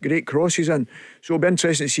and put great crosses in. So it'll be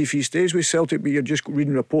interesting to see if he stays with Celtic, but you're just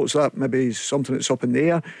reading reports that maybe is something that's up in the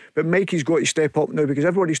air. But Mikey's got to step up now because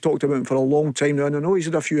everybody's talked about him for a long time now, and I know he's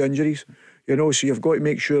had a few injuries, so you've got to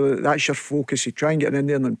make sure that that's your focus. You try and get in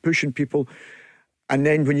there and pushing people, and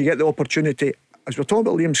then when you get the opportunity, as we're talking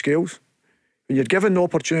about Liam Scales, when you're given the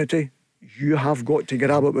opportunity, you have got to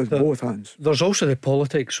grab it with both hands. There's also the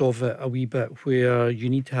politics of it a wee bit, where you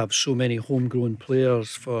need to have so many homegrown players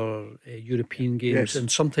for European games,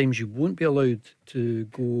 and sometimes you won't be allowed to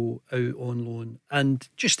go out on loan. And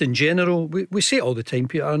just in general, we say it all the time,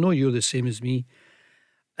 Peter, I know you're the same as me,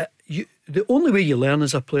 the only way you learn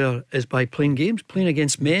as a player is by playing games, playing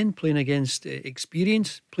against men, playing against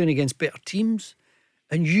experience, playing against better teams,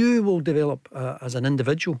 and you will develop as an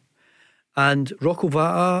individual. And Rocco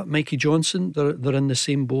Vata, Mikey Johnson, they're in the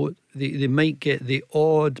same boat. They might get the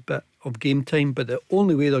odd bit of game time, but the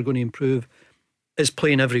only way they're going to improve is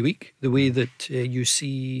playing every week, the way that you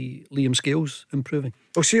see Liam Scales improving.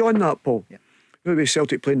 Well, see, on that, Paul, maybe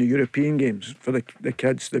Celtic playing the European games for the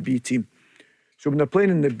kids, the B team. So when they're playing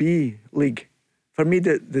in the B League, for me,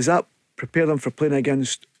 does that prepare them for playing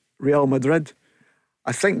against Real Madrid?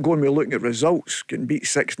 I think going with looking at results, getting beat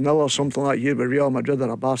 6-0 or something like here with Real Madrid or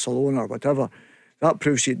a Barcelona or whatever, that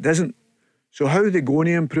proves it doesn't. So how are they going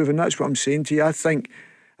to improve? And that's what I'm saying to you. I think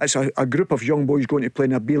it's a group of young boys going to play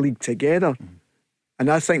in a B League together. And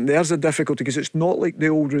I think there's a difficulty because it's not like the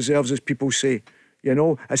old reserves as people say.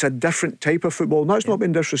 It's a different type of football. And that's not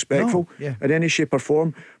being disrespectful in any shape or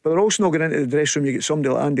form. But they're also not going into the dressing room. You get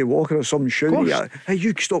somebody like Andy Walker or something shouting at you, hey,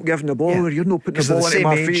 you stop giving the ball, or you're not putting the ball into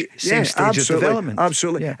my feet. Same stage of development.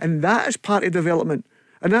 Absolutely. Yeah. And that is part of development.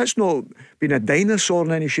 And that's not being a dinosaur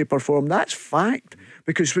in any shape or form. That's fact.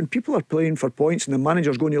 Because when people are playing for points and the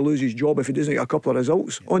manager's going to lose his job if he doesn't get a couple of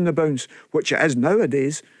results on the bounce, which it is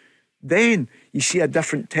nowadays, then you see a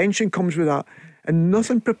different tension comes with that. And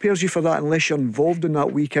nothing prepares you for that unless you're involved in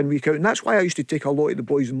that week in, week out. And that's why I used to take a lot of the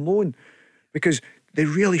boys on loan, because they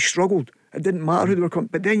really struggled. It didn't matter who they were coming,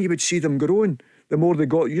 but then you would see them growing the more they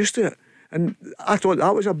got used to it. And I thought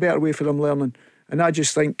that was a better way for them learning. And I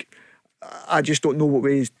just think, I just don't know what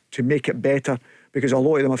ways to make it better, because a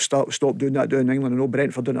lot of them have stopped doing that down in England. I know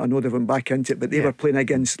Brentford done it, I know they went back into it, but they were playing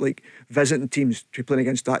against like visiting teams, to playing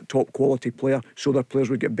against that top quality player, so their players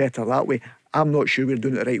would get better that way. I'm not sure we're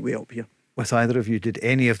doing it the right way up here. With either of you, did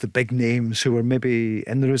any of the big names who were maybe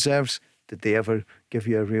in the reserves, did they ever give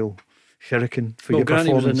you a real Shuriken for Well, your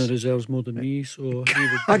Granny was in performance. the reserves more than me, so he would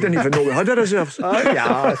I didn't even know we had a reserves.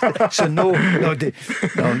 Yeah, so no,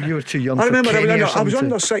 you were too young. I remember for Kenny I was or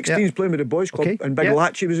under something 16s playing with the boys club, Okay, and Big yeah.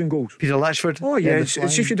 Latchy was in goals. Peter Latchford. Oh yeah, the it's if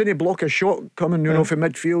flying. you didn't block a shot coming, from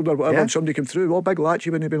midfield or whatever, Yeah. and somebody came through. Well, Big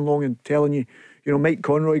Latchy wouldn't have been long in telling you. Mike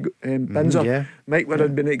Conroy, Binzer, yeah. Mike would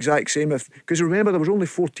have been the exact same. Because remember, there was only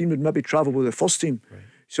 14 would maybe travel with the first team. Right.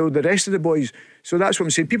 So the rest of the boys. So that's what I'm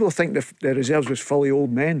saying. People think the reserves was fully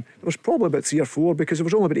old men. There was probably about 3 or 4 because there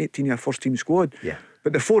was only about 18 in our first team squad. Yeah.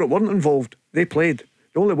 But the 4 that weren't involved, they played.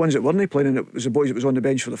 The only ones that weren't playing, and it was the boys that was on the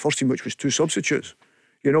bench for the first team, which was 2 substitutes.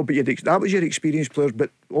 But that was your experienced players. But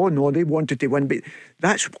oh no, they wanted to win. But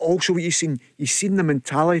that's also what you've seen. You've seen the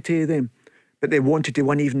mentality of them. But they wanted to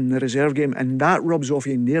win even in the reserve game, and that rubs off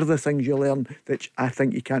you. And they're the things you learn that I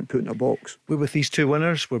think you can't put in a box. We're with these 2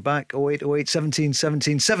 winners. We're back 08, 08, 17,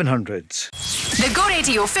 17, 700s. The Go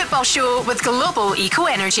Radio Football Show with Global Eco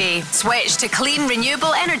Energy. Switch to clean,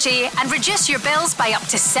 renewable energy and reduce your bills by up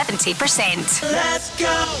to 70%. Let's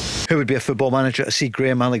go. Who would be a football manager to see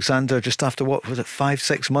Graham Alexander just after, what was it,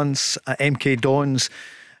 5-6 months at MK Dons?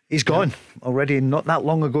 He's gone already. Not that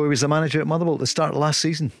long ago, he was the manager at Motherwell at the start of last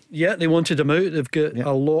season. Yeah, they wanted him out. They've got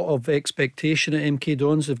a lot of expectation at MK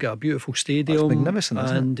Dons. They've got a beautiful stadium. That's magnificent,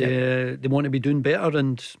 isn't it? And they want to be doing better,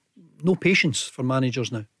 and no patience for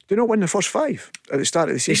managers now. They not win the first 5 at the start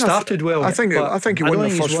of the He season. started well. I think he won the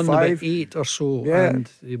first he's won 5. about 8 or so, Yeah.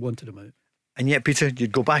 and they wanted him out. And yet, Peter,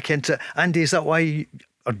 you'd go back into it. Andy, is that why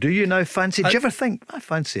or do you now fancy it? Do you ever think, I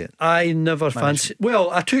fancy it? I never fancy.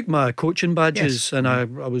 Well, I took my coaching badges, and I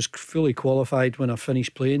was fully qualified when I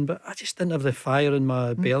finished playing, but I just didn't have the fire in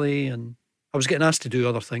my belly, and I was getting asked to do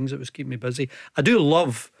other things. It was keeping me busy. I do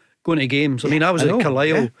love going to games. I mean, I was at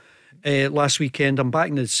Carlisle last weekend. I'm back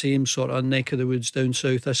in the same sort of neck of the woods down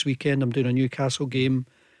south this weekend. I'm doing a Newcastle game,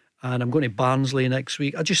 and I'm going to Barnsley next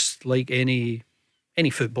week. I just like any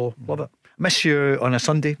football. Love it. Miss you on a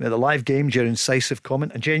Sunday at the live games, your incisive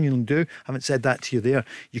comment. I genuinely do. Haven't said that to you there.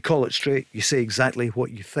 You call it straight. You say exactly what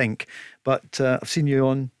you think. But I've seen you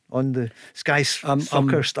on the Sky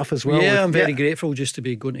Soccer stuff as well. Yeah, I'm very grateful just to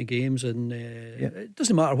be going to games, and it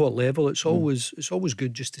doesn't matter what level. It's always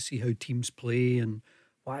good just to see how teams play and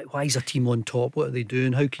why is a team on top? What are they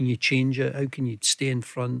doing? How can you change it? How can you stay in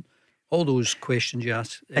front? All those questions you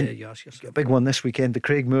ask yourself. A big one this weekend, the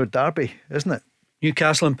Craigmoor Derby, isn't it?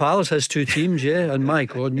 Newcastle and Palace has 2 teams, and my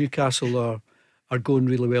God, Newcastle are going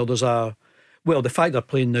really well. The fact they're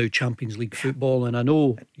playing now Champions League football, and I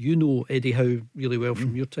know you know Eddie Howe really well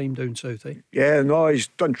from your time down south, eh? Yeah, no, he's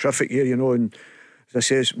done terrific here, and as I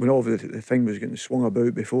say, when all the thing was getting swung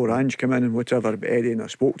about before Ange came in and whatever, but Eddie, and I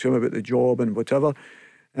spoke to him about the job and whatever,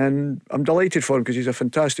 and I'm delighted for him because he's a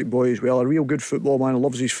fantastic boy as well, a real good football man,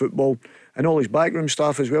 loves his football, and all his backroom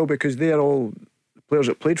staff as well, because they're all players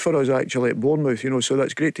that played for us actually at Bournemouth, so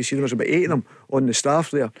that's great to see. There was about 8 of them on the staff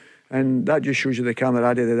there, and that just shows you the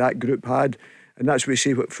camaraderie that group had, and that's what we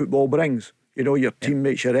say what football brings. Your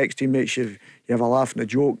teammates, your ex-teammates, you have a laugh and a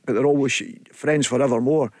joke, but they're always friends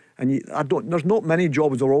forevermore. And there's not many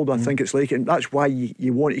jobs in the world I think it's like it, and that's why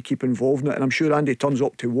you want to keep involved in it. And I'm sure Andy turns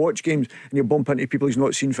up to watch games and you bump into people he's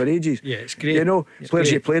not seen for ages. Yeah, it's great. Players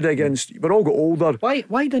great. You played against, we're all got older. Why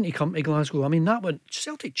didn't he come to Glasgow? I mean, that one,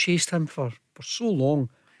 Celtic chased him for so long,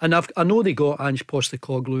 and I know they got Ange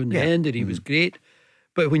Postecoglou in the end, and he was great.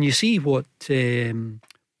 But when you see what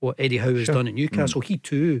Eddie Howe has done at Newcastle, he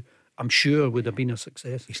too, I'm sure, would have been a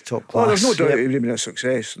success. He's top class. Oh, there's no doubt he would have been a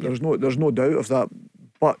success. There's no doubt of that.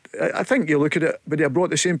 But I think you look at it, would he have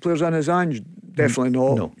brought the same players in as Ange? Definitely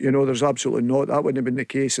not. No. There's absolutely not. That wouldn't have been the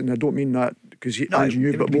case, and I don't mean that because Ange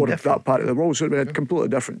knew a bit more of that part of the world. So it would have been a completely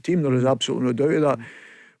different team. There is absolutely no doubt of that.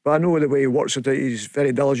 But I know the way he works at it, he's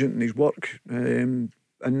very diligent in his work. And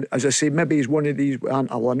as I say, maybe he's one of these, I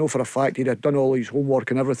know for a fact he'd have done all his homework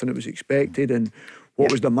and everything that was expected and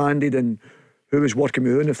what was demanded and who was working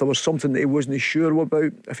with who, and if there was something that he wasn't sure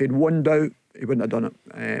about, if he'd one doubt, he wouldn't have done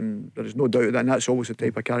it. There is no doubt of that, and that's always the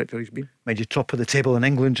type of character he's been. Mind you, top of the table in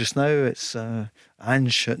England just now, it's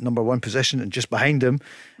Ange at number 1 position, and just behind him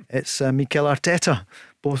it's Mikel Arteta.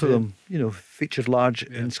 Both of them, featured large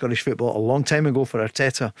in Scottish football a long time ago for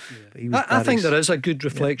Arteta. But I think there is a good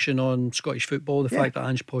reflection on Scottish football, the fact that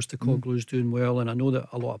Ange Postecoglou is doing well, and I know that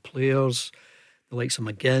a lot of players, the likes of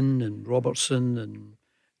McGinn and Robertson and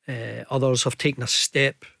others, have taken a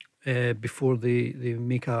step before they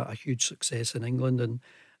make a huge success in England. And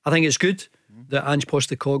I think it's good that Ange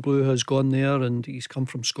Postecoglou has gone there and he's come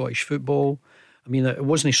from Scottish football. I mean, it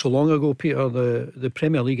wasn't so long ago, Peter, the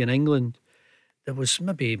Premier League in England, there was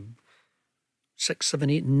maybe 6, 7,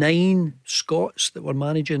 8, 9 Scots that were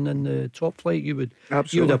managing in the top flight. You would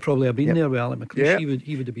have probably been there with Alec McLeish.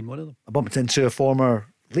 He would have been one of them. I bumped into a former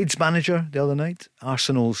Leeds manager the other night.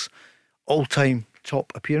 Arsenal's all-time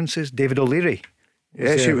top appearances, David O'Leary.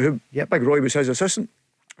 Yes, Big Roy was his assistant.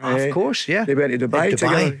 Of course, yeah. They went to Dubai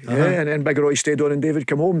together. And then Big Roy stayed on and David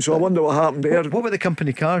came home. So I wonder what happened there. What were the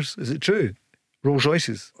company cars? Is it true? Rolls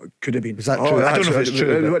Royces? Could have been. Is that true? I don't know if it's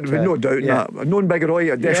true. With no doubt in that. I'd known Big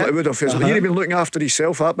Roy, I definitely would have. He'd have been looking after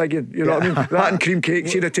himself, that big. You know what I mean? That and cream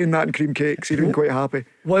cakes. He'd have taken that and cream cakes. He'd have been quite happy.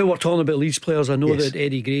 While we're talking about Leeds players, I know that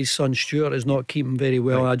Eddie Gray's son Stuart is not keeping very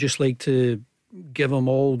well. I'd just like to give him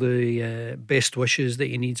all the best wishes that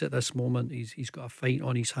he needs at this moment. He's got a fight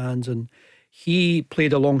on his hands, and he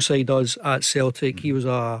played alongside us at Celtic. He was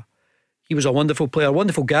a wonderful player,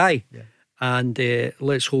 wonderful guy. And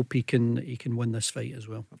let's hope he can win this fight as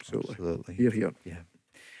well. Absolutely. Here. Yeah.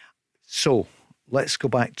 So let's go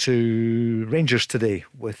back to Rangers today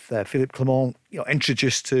with Philippe Clement,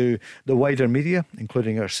 introduced to the wider media,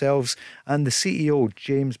 including ourselves, and the CEO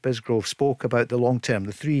James Bisgrove spoke about the long term,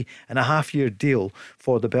 the 3.5-year deal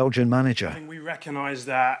for the Belgian manager. I think we recognise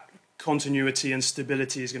that continuity and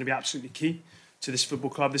stability is going to be absolutely key to this football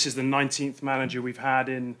club. This is the 19th manager we've had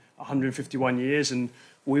in 151 years, and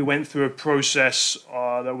we went through a process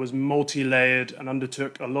that was multi-layered and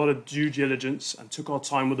undertook a lot of due diligence and took our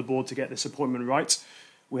time with the board to get this appointment right.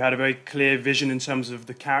 We had a very clear vision in terms of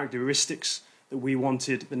the characteristics that we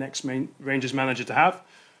wanted the next main Rangers manager to have,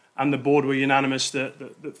 and the board were unanimous that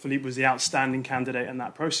Philippe was the outstanding candidate in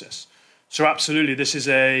that process. So absolutely, this is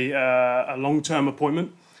a long-term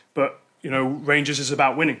appointment, but Rangers is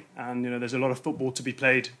about winning, and there's a lot of football to be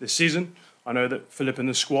played this season. I know that Philip and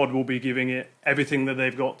the squad will be giving it everything that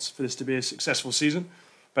they've got for this to be a successful season.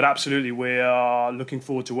 But absolutely, we are looking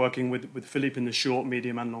forward to working with Philip in the short,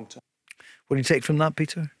 medium and long term. What do you take from that,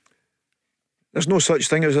 Peter? There's no such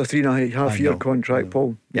thing as a 3.5-year contract,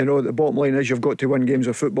 Paul. Yep. The bottom line is you've got to win games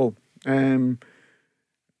of football.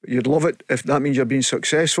 You'd love it if that means you're being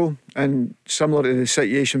successful. And similar to the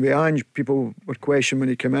situation with Ange, people were questioning when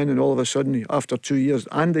he came in, and all of a sudden, after 2 years,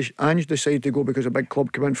 Ange decided to go because a big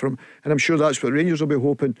club came in for him. And I'm sure that's what Rangers will be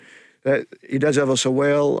hoping, that he does ever so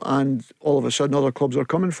well, and all of a sudden other clubs are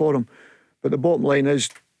coming for him. But the bottom line is,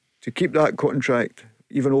 to keep that contract,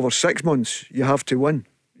 even over 6 months, you have to win.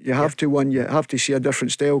 You have to win. You have to see a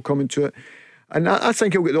different style coming to it. And I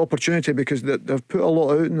think he'll get the opportunity because they've put a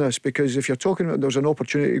lot out in this. Because if you're talking about there's an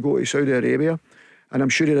opportunity to go to Saudi Arabia, and I'm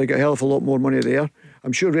sure he'll get a hell of a lot more money there.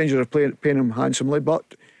 I'm sure Rangers are paying him handsomely,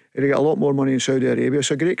 but he'll get a lot more money in Saudi Arabia.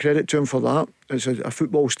 So great credit to him for that. It's a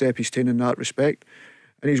football step he's taken in that respect,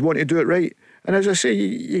 and he's wanting to do it right. And as I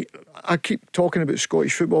say, I keep talking about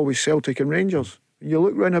Scottish football with Celtic and Rangers. You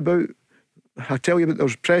look round about, I tell you that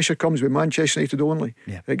there's pressure comes with Manchester United only.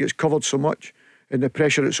 It gets covered so much. And the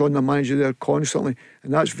pressure that's on the manager there constantly.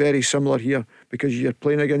 And that's very similar here, because you're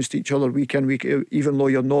playing against each other week in, week out, even though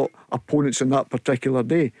you're not opponents on that particular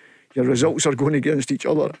day. Your results are going against each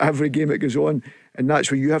other every game it goes on, and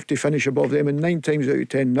that's where you have to finish above them. And 9 times out of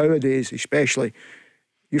 10 nowadays, especially,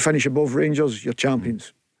 you finish above Rangers, you're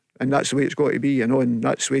champions. And that's the way it's got to be, and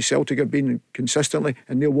that's the way Celtic have been consistently,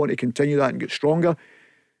 and they'll want to continue that and get stronger.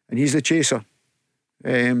 And he's the chaser.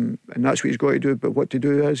 And that's what he's got to do. But what to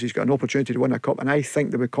do is he's got an opportunity to win a cup, and I think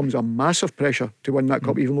there becomes a massive pressure to win that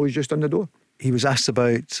cup, even though he's just in the door. He was asked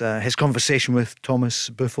about his conversation with Thomas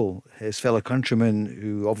Buffel, his fellow countryman,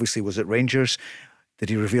 who obviously was at Rangers. Did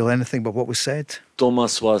he reveal anything about what was said?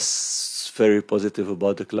 Thomas was very positive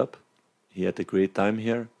about the club. He had a great time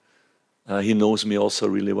here. He knows me also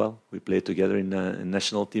really well. We played together in a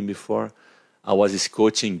national team before. I was his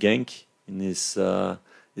coach in Genk in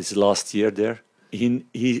his last year there.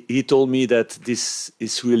 He told me that this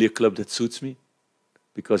is really a club that suits me,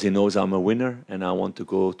 because he knows I'm a winner and I want to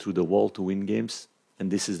go through the wall to win games.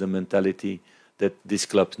 And this is the mentality that this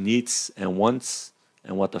club needs and wants,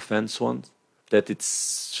 and what the fans want. That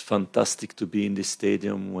it's fantastic to be in this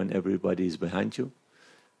stadium when everybody is behind you.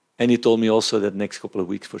 And he told me also that next couple of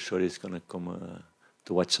weeks for sure he's going to come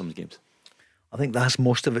to watch some games. I think that's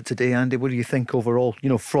most of it today, Andy. What do you think overall,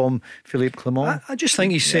 from Philippe Clement? I just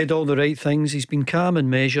think he said all the right things. He's been calm and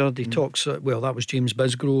measured. He talks, that was James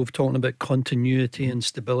Bisgrove talking about continuity and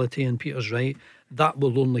stability, and Peter's right. That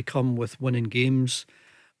will only come with winning games.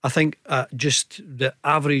 I think just the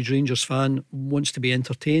average Rangers fan wants to be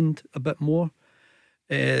entertained a bit more.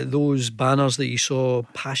 Those banners that you saw,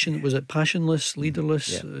 was it passionless,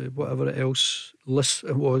 leaderless, whatever else list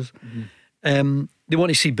it was. They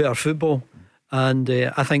want to see better football. And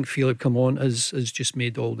I think Philippe Clement has just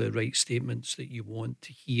made all the right statements that you want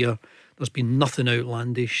to hear. There's been nothing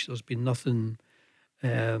outlandish. There's been nothing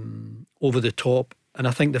over the top. And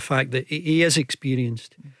I think the fact that he is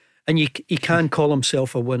experienced, and he can call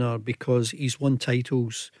himself a winner because he's won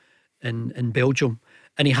titles in Belgium,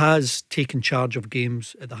 and he has taken charge of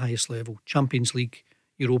games at the highest level, Champions League,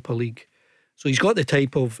 Europa League. So he's got the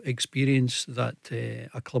type of experience that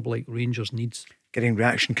a club like Rangers needs. Getting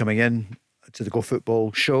reaction coming in to the Go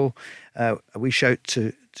Football show. A wee shout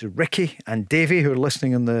to Ricky and Davey, who are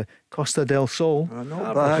listening in the Costa del Sol.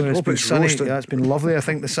 Not bad. It's Hope been it's sunny. roasting. Yeah, it's been lovely. I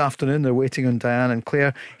think this afternoon they're waiting on Diane and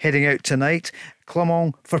Claire heading out tonight.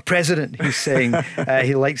 Clement for president, he's saying.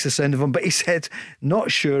 He likes the sound of him, but he said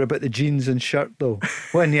not sure about the jeans and shirt though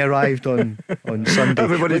when he arrived on Sunday.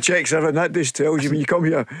 Everybody checks everything. That just tells you when you come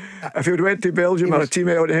here. If he went to Belgium or a team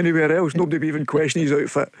out anywhere else, nobody would even question his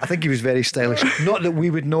outfit. I think he was very stylish. Not that we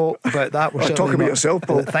would know about that. We're Talk about yourself,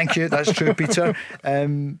 Paul. Thank you. That's true, Peter.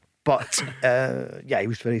 But he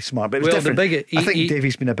was very smart. But it was different. I think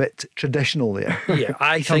Davey's been a bit traditional there. Yeah,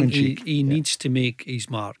 I think he needs to make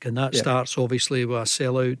his mark, and that starts obviously with a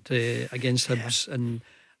sellout against Hibs. And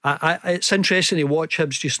it's interesting to watch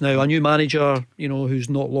Hibs just now. A new manager, who's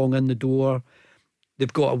not long in the door.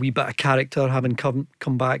 They've got a wee bit of character, having come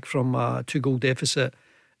back from a 2-goal deficit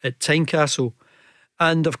at Tynecastle,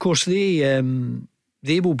 and of course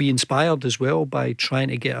they will be inspired as well by trying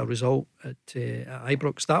to get a result at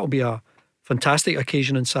Ibrox. That'll be a fantastic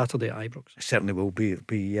occasion on Saturday at Ibrox. It certainly will be. It'll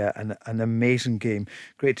be an amazing game.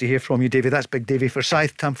 Great to hear from you, Davey. That's Big Davey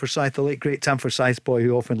Forsyth, Tam Forsyth, the late great Tam Forsyth boy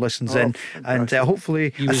who often listens in. And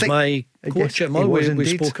hopefully he was my coach at Motherwell. We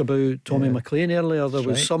spoke about Tommy McLean earlier. There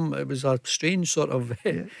was it was a strange sort of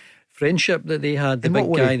friendship that they had. The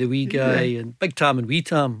big guy, the wee guy, and Big Tam and Wee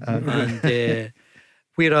Tam. And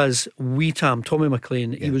whereas Wee Tam, Tommy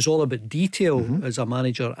McLean, he was all about detail as a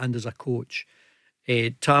manager and as a coach.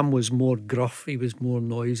 Tam was more gruff, he was more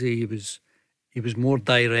noisy, he was more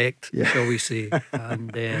direct, shall we say,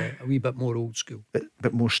 and a wee bit more old school.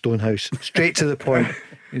 Bit more Stonehouse, straight to the point.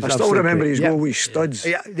 I still remember his goal with studs.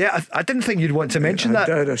 I didn't think you'd want to mention that.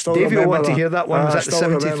 I still Davey will want that. to hear that one. Was that the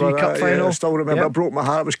 73 Cup final? I still remember. It broke my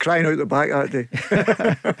heart. I was crying out the back that day.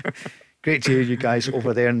 Great to hear you guys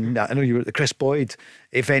over there. And I know you were at the Chris Boyd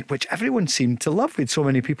event, which everyone seemed to love. We had so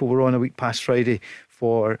many people were on a week past Friday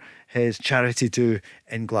for his charity do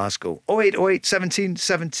in Glasgow. 0808 17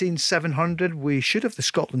 17 700. We should have the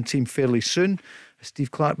Scotland team fairly soon. Has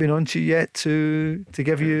Steve Clark been on to you yet to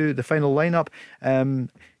give you the final lineup?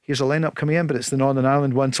 Here's a lineup coming in, but it's the Northern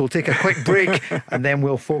Ireland one. So we'll take a quick break and then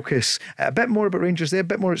we'll focus a bit more about Rangers there, a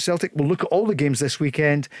bit more at Celtic. We'll look at all the games this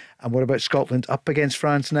weekend. And what about Scotland up against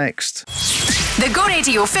France next? The Go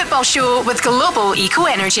Radio Football Show with Global Eco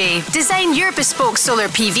Energy. Design your bespoke solar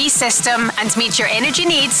PV system and meet your energy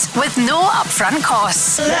needs with no upfront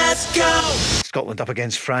costs. Let's go! Scotland up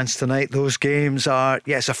against France tonight. Those games are,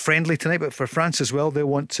 it's a friendly tonight, but for France as well, they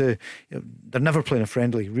want to, they're never playing a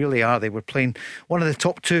friendly, really are they? We're playing one of the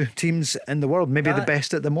top 2 teams in the world, maybe the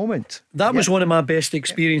best at the moment. That was one of my best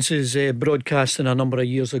experiences broadcasting a number of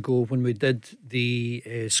years ago when we did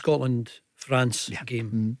the Scotland-France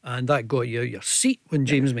game, and that got you out your seat when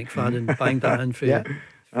James McFadden banged that in for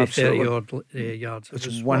 30-odd yards. It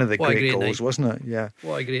was one of the great goals, wasn't it? Yeah.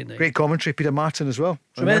 What a great night. Great commentary, Peter Martin as well.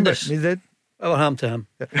 Tremendous. He did. Ham to him.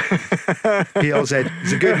 PLZ.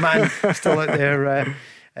 He's a good man, still out there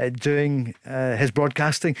doing his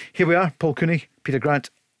broadcasting. Here we are, Paul Cooney, Peter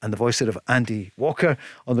Grant, and the voice there of Andy Walker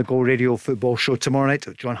on the Go Radio Football Show tomorrow night.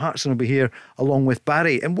 John Hartson will be here along with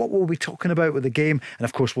Barry. And what we'll be talking about with the game, and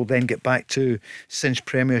of course we'll then get back to Cinch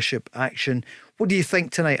Premiership action. What do you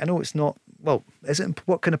think tonight? I know it's not, what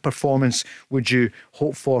kind of performance would you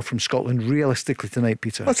hope for from Scotland realistically tonight,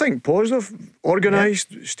 Peter? I think positive,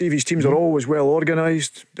 organised. Stevie's teams are always well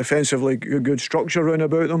organised, defensively good structure round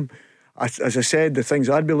about them. As I said, the things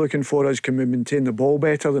I'd be looking for is, can we maintain the ball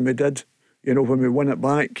better than we did? When we win it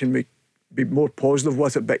back, can we be more positive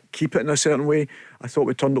with it but keep it in a certain way? I thought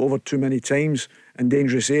we turned it over too many times in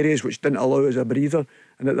dangerous areas, which didn't allow us a breather.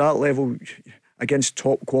 And at that level, against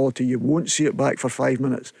top quality, you won't see it back for 5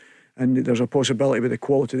 minutes. And there's a possibility with the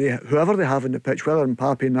quality whoever they have in the pitch, whether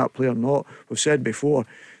Mbappe in that play or not, we've said before,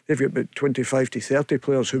 they've got about 25 to 30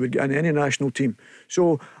 players who would get in any national team.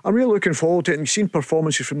 So I'm really looking forward to it, and seen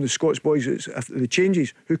performances from the Scots boys. If the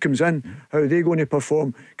changes, who comes in, how are they going to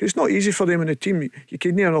perform? Because it's not easy for them in the team. You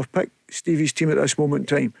can near enough pick Stevie's team at this moment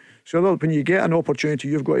in time. So when you get an opportunity,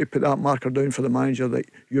 you've got to put that marker down for the manager that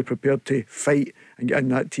you're prepared to fight and get in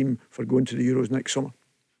that team for going to the Euros next summer.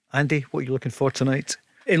 Andy, what are you looking for tonight?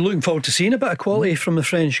 Looking forward to seeing a bit of quality from the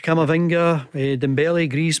French. Camavinga, Dembele,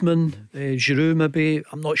 Griezmann, Giroud maybe.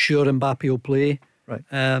 I'm not sure Mbappe will play. Right.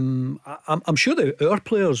 I'm sure that our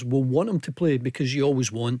players will want him to play, because you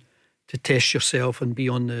always want to test yourself and be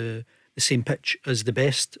on the same pitch as the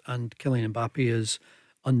best, and Kylian Mbappe is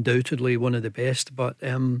undoubtedly one of the best. But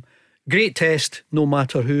great test no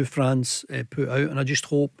matter who France put out, and I just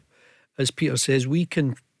hope, as Peter says, we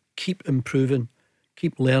can keep improving,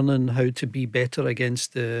 keep learning how to be better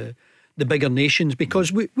against the bigger nations,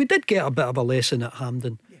 because we did get a bit of a lesson at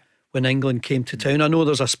Hampden when England came to town. I know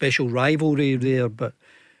there's a special rivalry there, but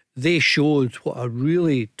they showed what a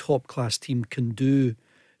really top class team can do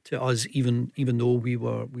to us, even though we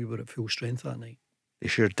were at full strength that night. They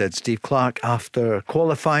sure did. Steve Clarke, after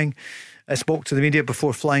qualifying, spoke to the media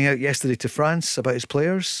before flying out yesterday to France about his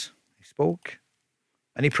players. He spoke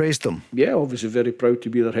and he praised them. Yeah, obviously very proud to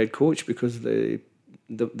be their head coach, because they've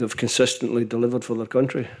consistently delivered for their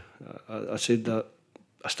country. I said that,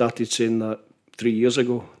 I started saying that 3 years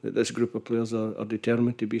ago, that this group of players are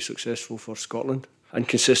determined to be successful for Scotland, and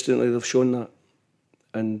consistently they've shown that,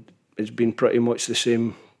 and it's been pretty much the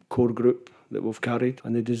same core group that we've carried,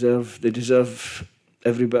 and they deserve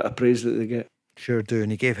every bit of praise that they get. Sure do.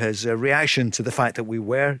 And he gave his reaction to the fact that we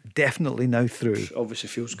were definitely now through. It obviously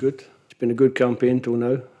feels good. It's been a good campaign till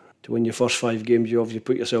now. To win your first 5 games, you obviously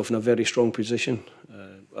put yourself in a very strong position.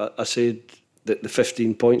 I said that the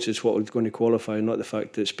 15 points is what was going to qualify, not the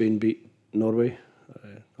fact that Spain beat Norway.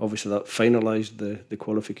 Obviously that finalised the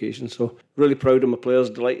qualification. So really proud of my players,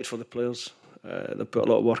 delighted for the players. They've put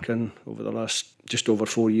a lot of work in over the last just over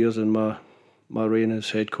 4 years in my reign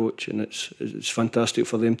as head coach, and it's fantastic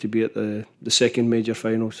for them to be at the second major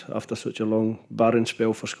finals after such a long barren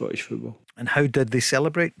spell for Scottish football. And how did they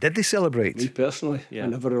celebrate? Did they celebrate? Me personally, I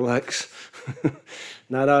never relax.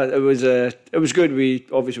 It was good. We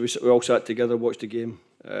all sat together, watched the game.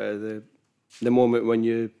 The moment when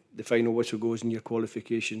the final whistle goes and your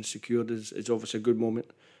qualification secured is obviously a good moment.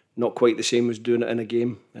 Not quite the same as doing it in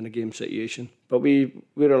a game situation. But we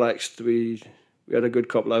relaxed. We had a good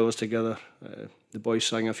couple of hours together. The boys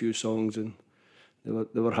sang a few songs and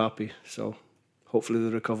they were happy. So hopefully they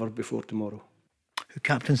recover before tomorrow. Who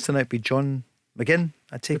captains tonight? Be John McGinn,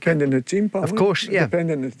 I take Depending on the team, Pat. Of course, yeah.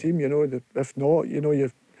 Depending on the team, if not,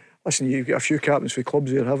 you've got a few captains for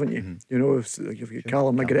clubs there, haven't you? If you've got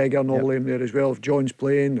Callum McGregor and all them there as well. If John's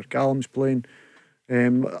playing or Callum's playing,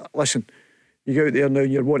 listen, you go out there now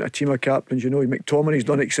and you're wanting a team of captains. McTominay's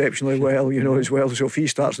done exceptionally well, as well. So if he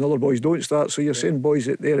starts and other boys don't start, so you're saying boys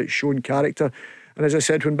out there it's shown character. And as I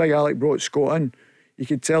said, when Big Alec brought Scott in, you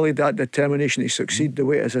could tell he had that determination to succeed. The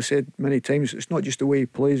way, as I said many times, it's not just the way he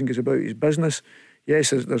plays and goes about his business. Yes,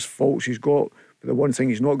 there's faults he's got, but the one thing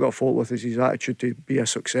he's not got a fault with is his attitude to be a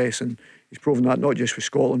success, and he's proven that not just for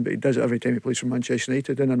Scotland, but he does it every time he plays for Manchester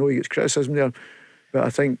United. And I know he gets criticism there, but I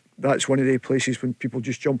think that's one of the places when people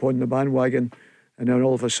just jump on the bandwagon and then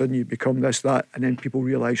all of a sudden you become this, that, and then people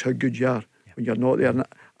realise how good you are when you're not there. And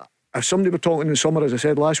if somebody were talking in the summer, as I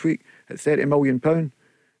said last week, at £30 million,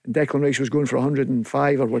 and Declan Rice was going for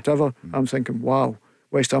 105 or whatever, I'm thinking, wow,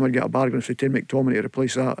 West Ham would get a bargain if they take McTominay to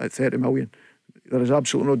replace that at 30 million. There is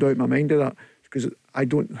absolutely no doubt in my mind of that, because I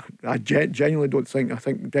genuinely don't think, I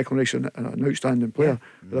think Declan Rice is an outstanding player,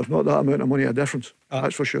 but there's not that amount of money a difference,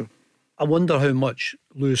 that's for sure. I wonder how much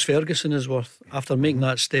Lewis Ferguson is worth after making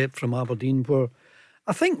that step from Aberdeen, where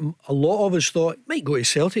I think a lot of us thought he might go to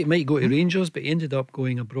Celtic, might go to Rangers, but he ended up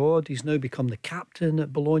going abroad. He's now become the captain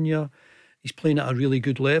at Bologna. He's playing at a really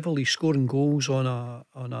good level. He's scoring goals on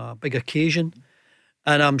a big occasion,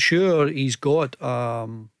 and I'm sure he's got a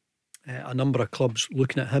number of clubs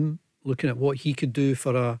looking at him, looking at what he could do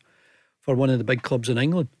for one of the big clubs in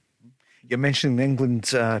England. You're mentioning England,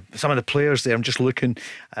 some of the players there. I'm just looking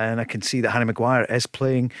and I can see that Harry Maguire is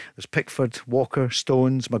playing. There's Pickford, Walker,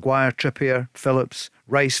 Stones, Maguire, Trippier, Phillips,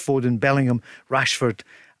 Rice, Foden, Bellingham, Rashford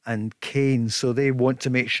and Kane. So they want to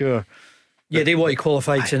make sure. Yeah, they want to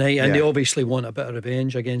qualify tonight, and they obviously want a bit of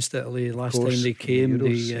revenge against Italy. Last time they came,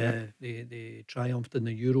 they triumphed in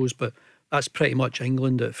the Euros, but that's pretty much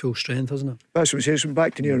England at full strength, isn't it? That's what it says.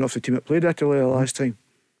 Back to near enough the team that played Italy the last time.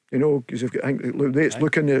 Because they've got, it's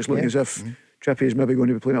looking there, it's looking as if Trippier's maybe going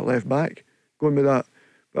to be playing at left back. Going with that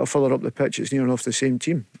bit further up the pitch, it's near enough the same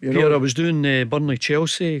team. Pierre, I was doing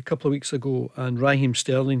Burnley-Chelsea a couple of weeks ago, and Raheem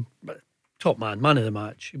Sterling, top man of the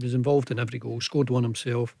match. He was involved in every goal, scored one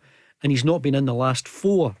himself, and he's not been in the last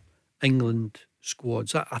 4 England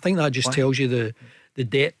squads. I think that just tells you the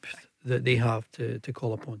depth that they have to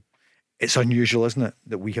call upon. It's unusual, isn't it,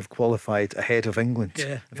 that we have qualified ahead of England?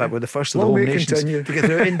 Yeah. In fact, we're the first of the home nations to get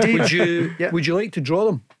through. Indeed. Would you like to draw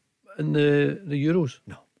them in the Euros?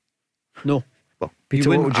 No. Well, Peter,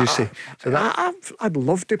 what would you say? I'd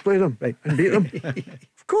love to play them and beat them.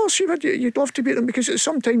 Of course, you'd love to beat them, because at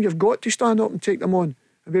some time you've got to stand up and take them on.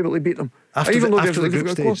 and be able to beat them. After the group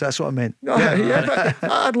stage, that's what I meant. No, but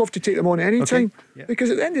I'd love to take them on any time, because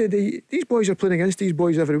at the end of the day, these boys are playing against these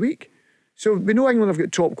boys every week. So we know England have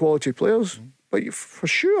got top quality players, but for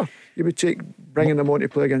sure you would take bringing them on to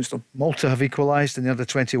play against them. Malta have equalised in the under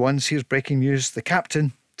 21s. Here's breaking news: the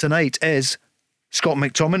captain tonight is Scott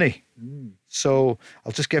McTominay. So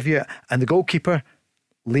I'll just give you, and the goalkeeper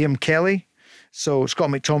Liam Kelly. So Scott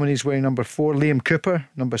McTominay's wearing number 4, Liam Cooper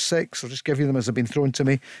number 6. I'll just give you them as they've been thrown to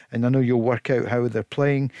me, and I know you'll work out how they're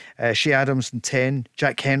playing. Shea Adams in 10,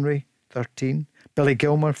 Jack Henry 13, Billy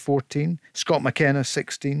Gilmour 14, Scott McKenna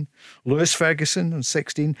 16, Lewis Ferguson on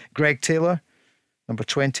 16, Greg Taylor number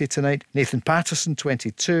 20 tonight, Nathan Patterson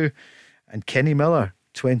 22, and Kenny Miller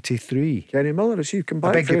 23. Kenny Miller, has he come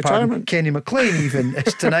back for retirement? Kenny McLean even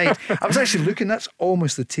is tonight. I was actually looking, that's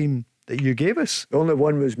almost the team that you gave us. The only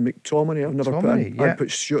one was McTominay. I've never put in. I'd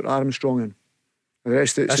put Stuart Armstrong in. The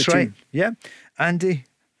rest of it's that's the right. team. Yeah. Andy,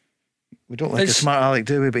 we don't like a smart Alec,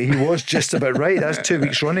 do we? But he was just about right. That's 2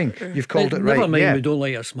 weeks running. You've called it right. Never mind, we don't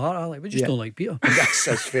like a smart Alec. We just don't like Peter.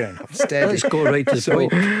 That's fair enough. Steady. Let's go right to the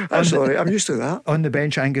point. That's all right. I'm used to that. On the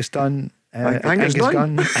bench, Angus Dunn. Angus Gunn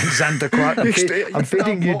and Xander Clark. I'm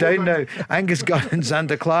feeding you down now. Angus Gunn and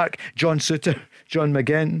Xander Clark, John Suter, John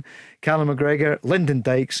McGinn, Callum McGregor, Lyndon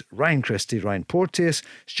Dykes, Ryan Christie, Ryan Porteous,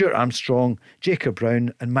 Stuart Armstrong, Jacob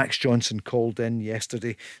Brown, and Max Johnson called in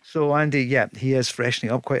yesterday. So Andy, he is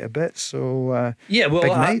freshening up quite a bit. So big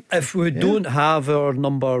night. If we don't have our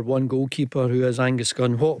number 1 goalkeeper, who is Angus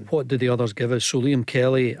Gunn, what do the others give us? So Liam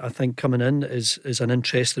Kelly, I think, coming in is an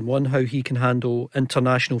interesting one. How he can handle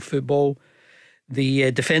international football.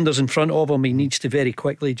 The defenders in front of him, he needs to very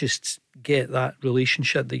quickly just get that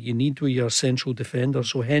relationship that you need with your central defender.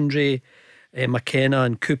 So Hendry, McKenna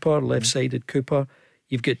and Cooper, left-sided Cooper.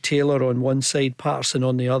 You've got Taylor on one side, Patterson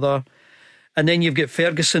on the other. And then you've got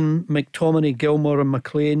Ferguson, McTominay, Gilmour and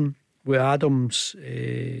McLean, with Adams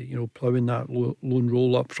ploughing that lone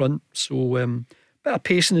role up front. So bit of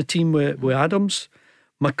pace in the team with Adams.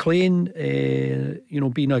 McLean,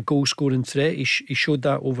 being a goal-scoring threat, he showed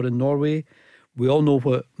that over in Norway. We all know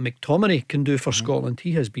what McTominay can do for Scotland.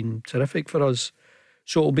 He has been terrific for us.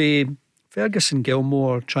 So it'll be Ferguson,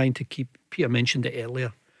 Gilmour trying to keep, Peter mentioned it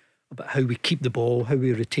earlier, about how we keep the ball, how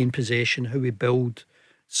we retain possession, how we build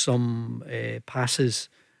some passes,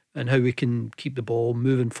 and how we can keep the ball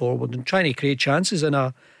moving forward and trying to create chances in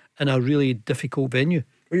a really difficult venue.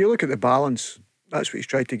 Well, you look at the balance, that's what he's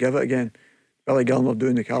tried to give it again. Billy Gilmour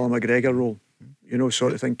doing the Callum McGregor role,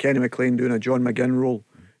 sort of thing. Kenny McLean doing a John McGinn role.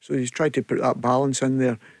 So he's tried to put that balance in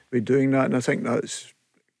there with doing that, and I think that's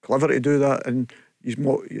clever to do that. And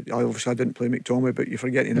obviously I didn't play McTominay, but you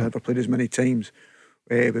forget he never played as many times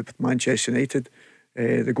with Manchester United.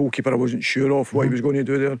 The goalkeeper, I wasn't sure of what he was going to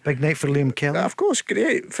do there. Big night for Liam Kelly. Of course,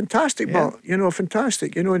 great, fantastic, but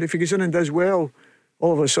fantastic. And if he goes in and does well,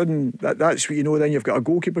 all of a sudden that's what then you've got a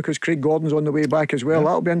goalkeeper, because Craig Gordon's on the way back as well.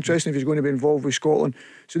 That'll be interesting if he's going to be involved with Scotland.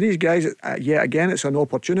 So these guys, yet again, it's an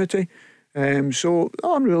opportunity. I'm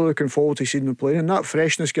really looking forward to seeing them playing, and that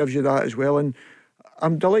freshness gives you that as well. And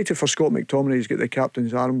I'm delighted for Scott McTominay he's got the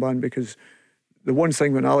captain's armband, because the one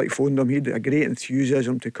thing when Alec phoned him, he had a great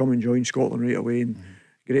enthusiasm to come and join Scotland right away, and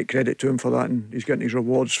great credit to him for that. And he's getting his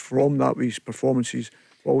rewards from that with his performances,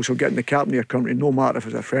 but also getting the captain of your country, no matter if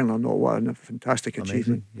it's a friend or not. What a fantastic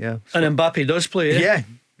achievement. Yeah. And Mbappe does play. Yeah.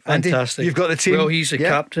 Fantastic. Andy, you've got the team. Well, he's the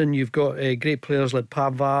captain. You've got great players like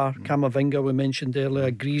Pavard, Camavinga we mentioned earlier,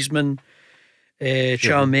 Griezmann,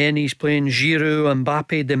 Tchouaméni's playing, Giroud,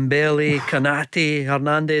 Mbappe, Dembele, Kanate,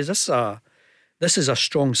 Hernandez. This is a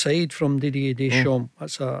strong side from Didier Deschamps.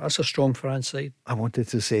 That's a strong France side. I wanted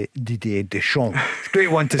to say Didier Deschamps. It's a great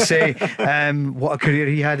one to say. What a career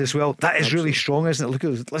he had as well. That is really strong, isn't it?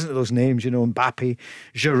 Listen to those names. Mbappe,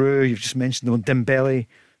 Giroud. You've just mentioned them. Dembele,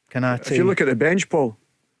 Kanate. If you look at the bench, Paul,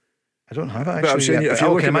 I don't have it actually. But I'm saying, if you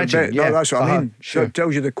look at the bench, no, that's what I mean. Sure. So it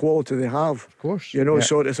tells you the quality they have. Of course.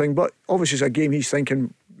 Sort of thing. But obviously, it's a game he's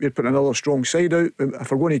thinking we're putting another strong side out.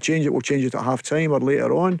 If we're going to change it, we'll change it at half time or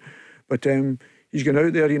later on. But he's going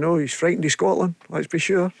out there, he's frightened of Scotland, let's be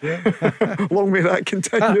sure. Long may that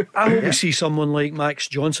continue. I hope we see someone like Max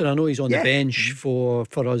Johnson. I know he's on the bench for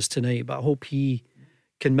us tonight, but I hope he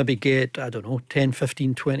can maybe get, 10,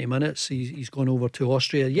 15, 20 minutes. He's gone over to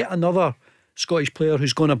Austria. Yet another Scottish player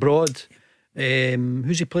who's gone abroad.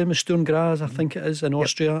 Who's he playing with? Sturm Graz, I think it is, in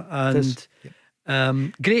Austria.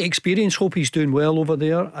 And great experience. Hope he's doing well over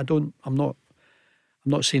there. I'm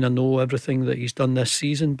not saying I know everything that he's done this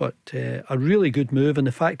season, but a really good move. And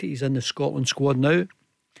the fact that he's in the Scotland squad now,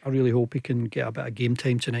 I really hope he can get a bit of game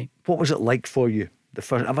time tonight. What was it like for you?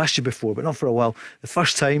 I've asked you before, but not for a while. The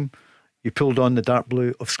first time you pulled on the dark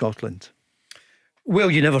blue of Scotland. Well,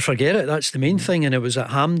 you never forget it. That's the main thing. And it was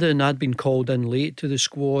at Hampden. I'd been called in late to the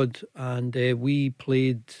squad, and we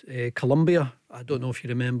played Colombia. I don't know if you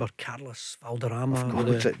remember Carlos Valderrama.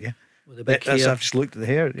 With the big hair. I've just looked at the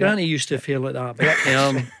hair. Granny used to feel like that.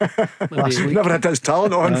 But, never had his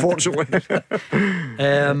talent on, unfortunately.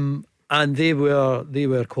 And they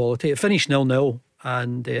were quality. It finished 0-0,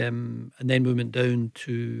 and then we went down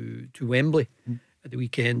to Wembley at the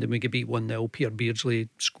weekend, and we got beat 1-0. Peter Beardsley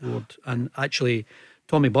scored, and actually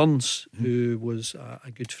Tommy Burns, who was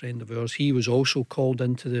a good friend of ours, he was also called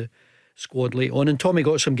into the squad late on, and Tommy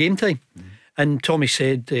got some game time. And Tommy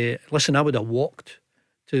said, listen, I would have walked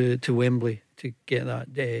to Wembley to get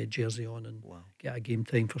that jersey on and get a game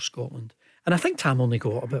time for Scotland. And I think Tam only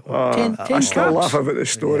got about 10 I still caps. laugh about the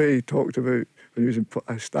story he talked about when he was in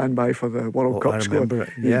a standby for the World Cup squad.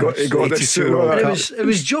 He got the suit on. It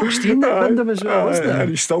was Jock Stein that pinned him as well, wasn't it? And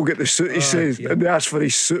he still got the suit, he says, and they asked for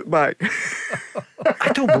his suit back.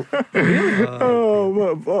 I don't really.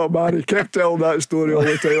 Oh man, he kept telling that story all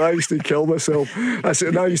the time. I used to kill myself. I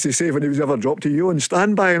used to say when he was ever dropped to you on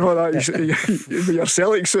standby and all that, with your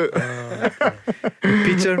Celtic suit.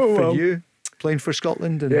 Peter, for you, playing for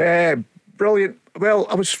Scotland. Yeah, brilliant. Well,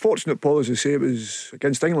 I was fortunate, Paul, as I say, it was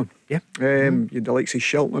against England. Yeah. You had the likes of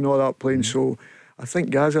Shelton and all that playing, so I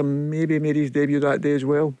think Gaza maybe made his debut that day as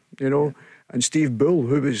well, you know. And Steve Bull,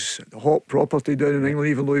 who was hot property down in England,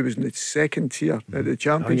 even though he was in the second tier at the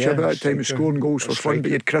Championship at that time, was scoring goals for fun. But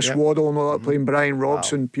you had Chris Waddle and all that playing, Brian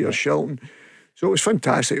Robson, Peter Shelton. So it was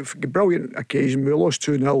fantastic. A brilliant occasion. We lost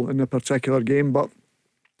 2-0 in the particular game, but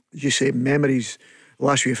as you say, memories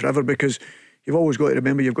last you forever, because you've always got to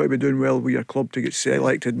remember you've got to be doing well with your club to get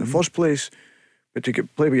selected in the first place, but to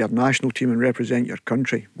play with your national team and represent your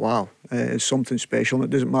country, wow, it's something special. And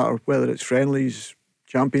it doesn't matter whether it's friendlies,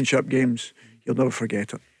 championship games, you'll never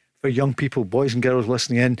forget it. For young people, boys and girls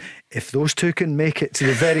listening in, if those two can make it to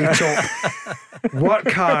the very top,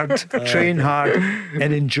 work hard, train hard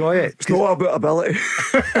and enjoy it. It's not about ability.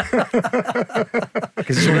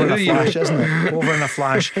 Because it's over in a flash, isn't it? Over in a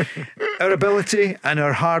flash. Our ability and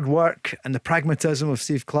our hard work and the pragmatism of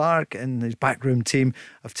Steve Clarke and his backroom team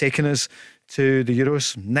have taken us to the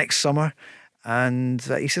Euros next summer. And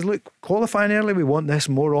he says, look, qualifying early, we want this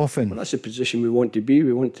more often. Well, that's the position we want to be.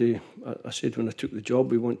 We want to, I said when I took the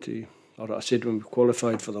job, I said when we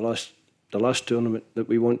qualified for the last tournament, that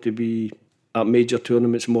we want to be at major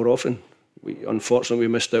tournaments more often. Unfortunately,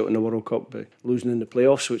 we missed out on the World Cup by losing in the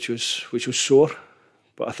playoffs, which was sore.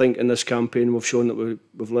 But I think in this campaign we've shown that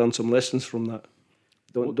we've learned some lessons from that.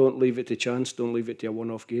 Don't leave it to chance. Don't leave it to a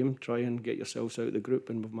one-off game. Try and get yourselves out of the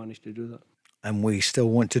group, and we've managed to do that. And we still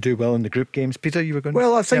want to do well in the group games. Peter, you were going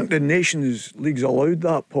Well, I think the Nations League's allowed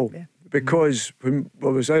that, Paul, because when I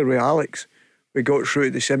was out with Alex, we got through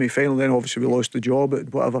to the semi-final, then obviously we lost the job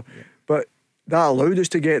and whatever. But that allowed us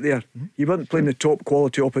to get there. You weren't playing the top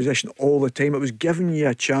quality opposition all the time. It was giving you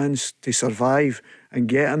a chance to survive and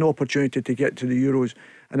get an opportunity to get to the Euros.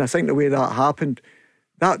 And I think the way that happened,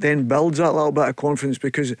 that then builds that little bit of confidence,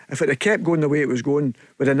 because if it had kept going the way it was going,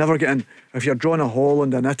 we'd have never gotten. If you're drawing a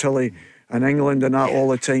Holland and Italy and England and that all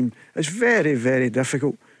the time, it's very, very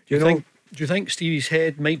difficult. Do you think Stevie's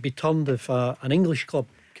head might be turned if an English club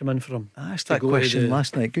come in for him? I asked that question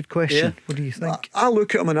last night. Good question. What do you think? I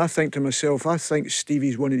look at him and I think to myself, I think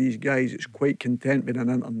Stevie's one of these guys that's quite content being an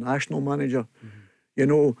international manager. You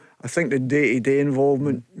know, I think the day-to-day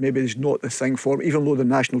involvement maybe is not the thing for him, even though the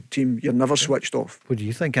national team, you're never switched off. What do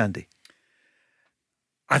you think, Andy?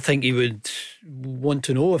 I think he would want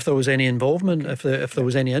to know if there was any involvement, if there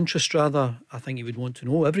was any interest, rather. I think he would want to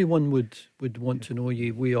know. Everyone would want to know.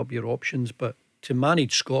 You weigh up your options, but to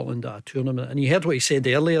manage Scotland at a tournament, and you heard what he said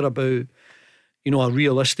earlier about, a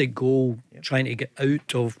realistic goal, trying to get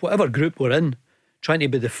out of whatever group we're in, trying to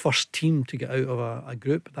be the first team to get out of a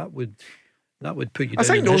group, that would put you down. I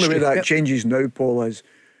think in the only history. way that changes now, Paul, is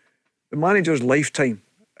the manager's lifetime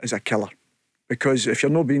is a killer. Because if you're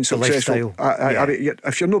not being successful,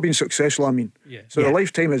 if you're not being successful, the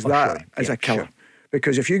lifetime is a killer.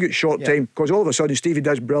 Because if you get short time, because all of a sudden Stevie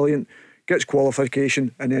does brilliant, gets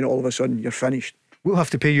qualification, and then all of a sudden you're finished. We'll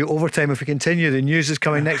have to pay you overtime if we continue. The news is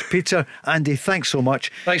coming next. Peter, Andy, thanks so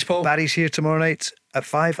much. Thanks, Paul. Barry's here tomorrow night at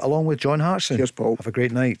 5 along with John Hartson. Cheers, Paul. Have a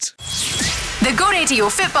great night. The Go Radio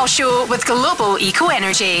Football Show with Global Eco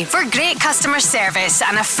Energy. For great customer service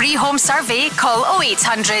and a free home survey, call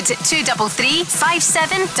 0800 233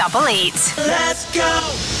 5788. Let's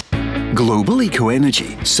go! Global Eco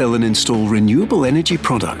Energy sell and install renewable energy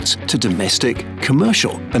products to domestic,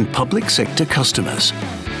 commercial and public sector customers.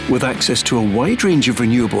 With access to a wide range of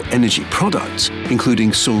renewable energy products,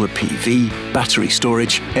 including solar PV, battery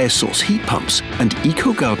storage, air source heat pumps and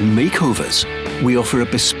eco garden makeovers. we offer a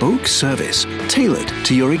bespoke service tailored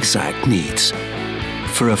to your exact needs.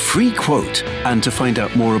 For a free quote and to find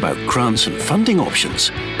out more about grants and funding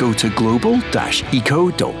options, go to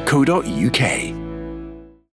global-eco.co.uk.